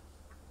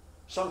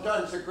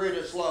 Sometimes the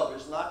greatest love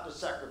is not to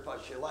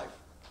sacrifice your life,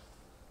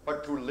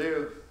 but to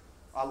live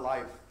a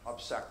life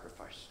of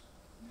sacrifice.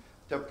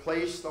 To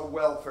place the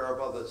welfare of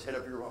others ahead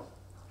of your own.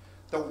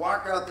 To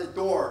walk out the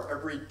door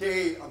every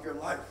day of your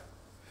life.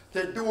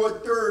 To do a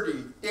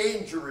dirty,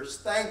 dangerous,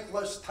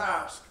 thankless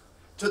task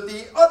to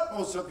the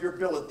utmost of your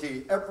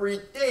ability every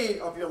day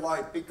of your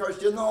life,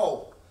 because you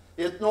know,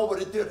 if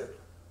nobody did it,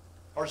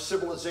 our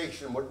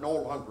civilization would no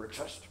longer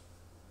exist.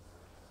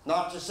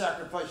 Not to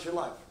sacrifice your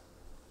life,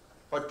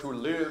 but to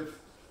live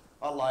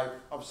a life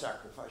of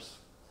sacrifice.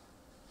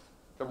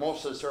 For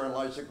most of us, therein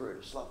lies the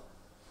greatest love.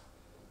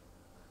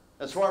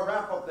 And so I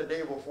wrap up the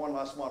day with one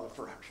last model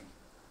for action.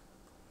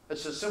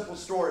 It's a simple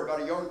story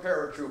about a young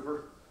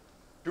paratrooper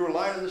drew a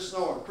line in the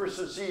snow on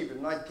Christmas Eve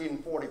in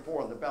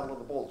 1944 in the Battle of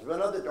the Bulge. There have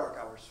been other dark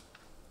hours.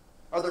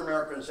 Other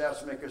Americans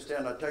asked to make a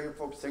stand. I tell you,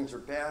 folks, things are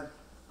bad.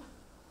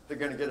 They're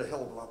going to get a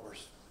hell of a lot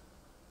worse.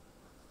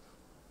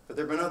 But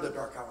there have been other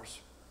dark hours.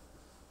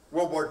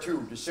 World War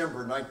II,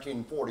 December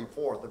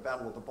 1944, the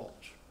Battle of the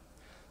Bulge.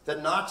 The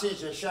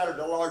Nazis have shattered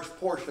a large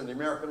portion of the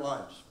American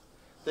lines.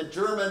 The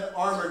German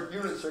armored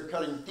units are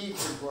cutting deep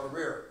into our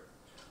rear.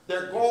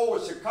 Their goal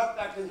was to cut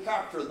back and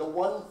capture the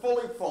one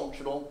fully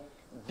functional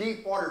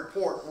deep water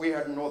port we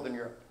had in Northern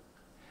Europe.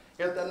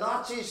 If the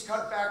Nazis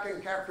cut back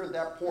and captured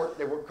that port,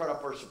 they would cut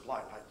up our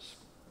supply lines.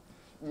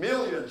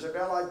 Millions of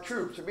Allied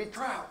troops would be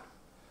trapped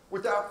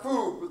without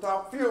food,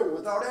 without fuel,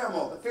 without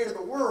ammo. The fate of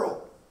the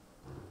world,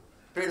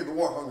 the fate of the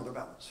war hung in the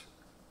balance.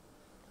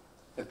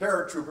 The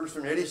paratroopers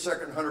from the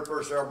 82nd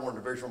 101st Airborne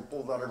Division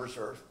pulled out of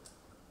reserve.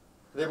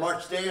 They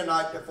marched day and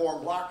night to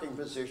form blocking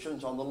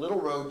positions on the little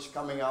roads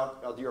coming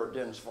out of the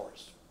Ardennes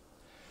forest.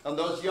 And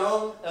those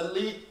young,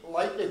 elite,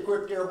 lightly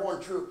equipped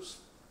airborne troops,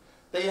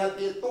 they had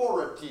the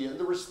authority and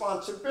the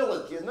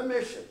responsibility and the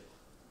mission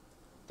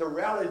to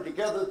rally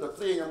together the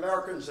fleeing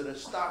Americans and to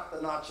stop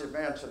the Nazi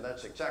advance, and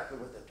that's exactly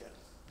what they did.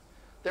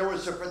 There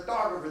was a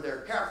photographer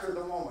there, captured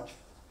the moment.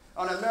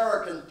 An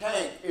American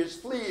tank is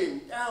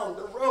fleeing down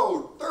the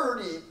road,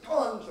 30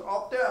 tons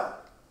up down,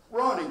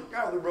 running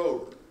down the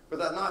road with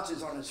the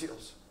Nazis on his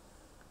heels.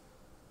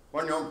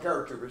 One young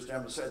paratrooper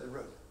standing beside the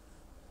road.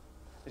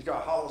 He's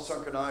got hollow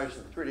sunken eyes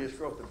and 3D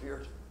growth of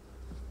beard.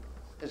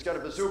 He's got a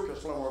bazooka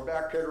slung or a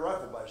back-carried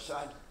rifle by his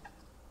side.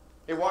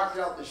 He walked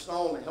out in the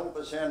snow and he held up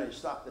his hand and he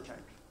stopped the tank.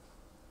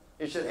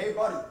 He said, "Hey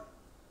buddy,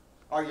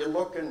 are you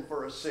looking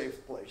for a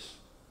safe place?"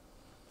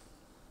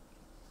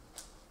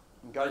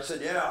 The guy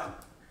said, "Yeah."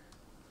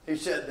 He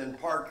said, "Then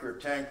park your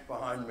tank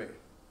behind me,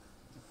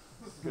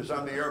 because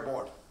I'm the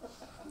airborne.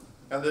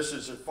 And this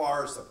is as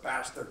far as the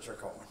bastards are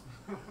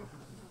going."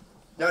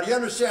 Now, do you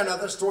understand how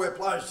this story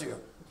applies to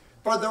you?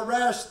 For the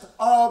rest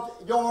of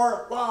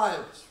your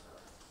lives,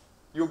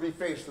 you'll be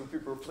faced with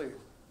people fleeing.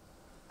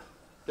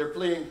 They're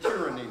fleeing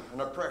tyranny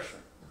and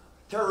oppression,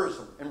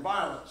 terrorism and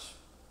violence,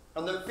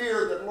 and the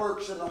fear that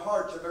lurks in the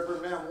hearts of every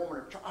man,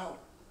 woman, and child.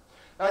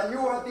 And you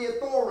have the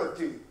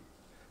authority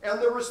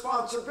and the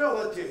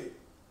responsibility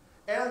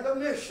and the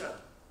mission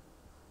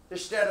to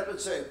stand up and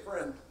say,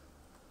 "Friend,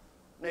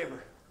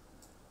 neighbor,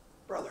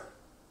 brother,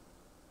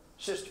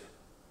 sister,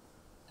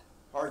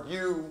 are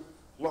you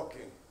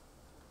looking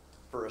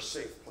for a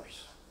safe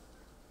place?"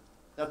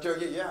 They'll tell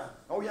you, "Yeah."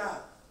 "Oh yeah."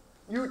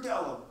 "You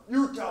tell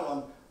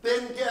them,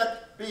 then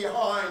get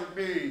behind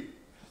me,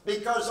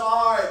 because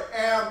I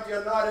am the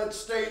United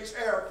States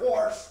Air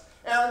Force,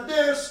 and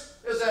this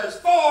is as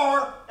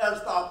far as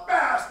the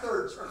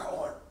bastards are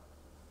going."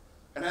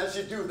 And as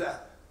you do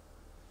that,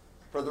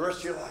 for the rest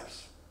of your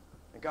lives,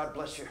 and God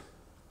bless you,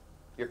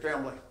 your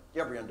family,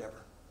 every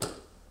endeavor,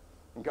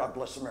 and God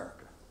bless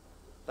America.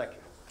 Thank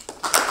you.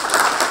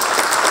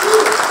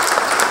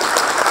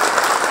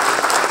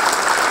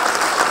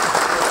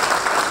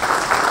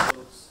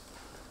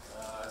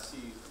 I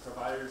see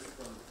providers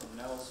from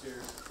Nels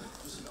here,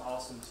 just an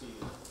awesome team,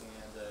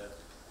 and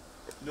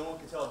no one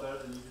can tell it better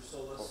than you just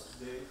told us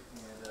today.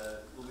 And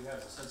what we have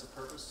is a sense of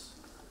purpose.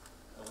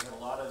 We have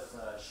a lot of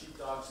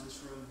sheepdogs in this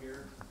room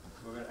here.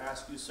 We're going to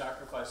ask you to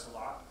sacrifice a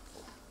lot,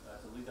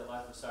 to lead that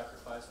life of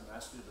sacrifice. I'm going to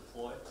ask you to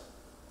deploy.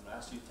 I'm going to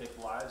ask you to take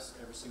lives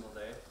every single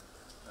day.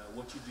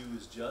 what you do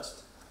is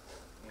just,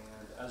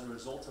 and as a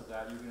result of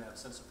that, you're going to have a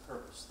sense of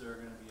purpose. There are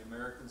going to be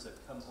Americans that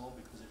come home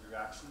because of your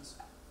actions,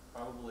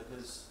 probably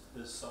his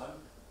son,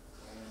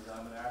 and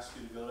I'm going to ask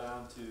you to go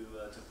down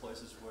to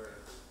places where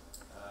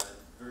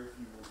very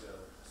few will go.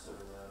 So,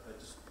 but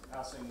just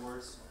passing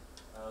words.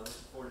 Looking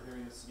forward to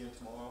hearing this again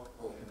tomorrow.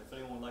 And if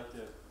anyone would like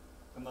to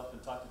come up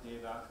and talk to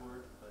Dave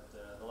afterward, but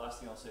the last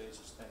thing I'll say is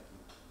just thank you.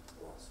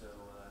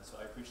 So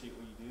I appreciate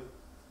what you do,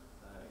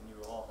 and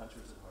you're all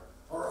hunters at heart.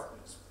 All right.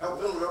 Help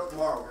build it up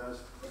tomorrow, guys.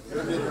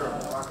 You're going to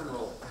rock and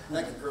roll.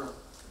 Thank you, Colonel.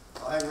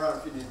 I'll hang around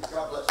if you need.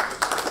 God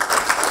bless you.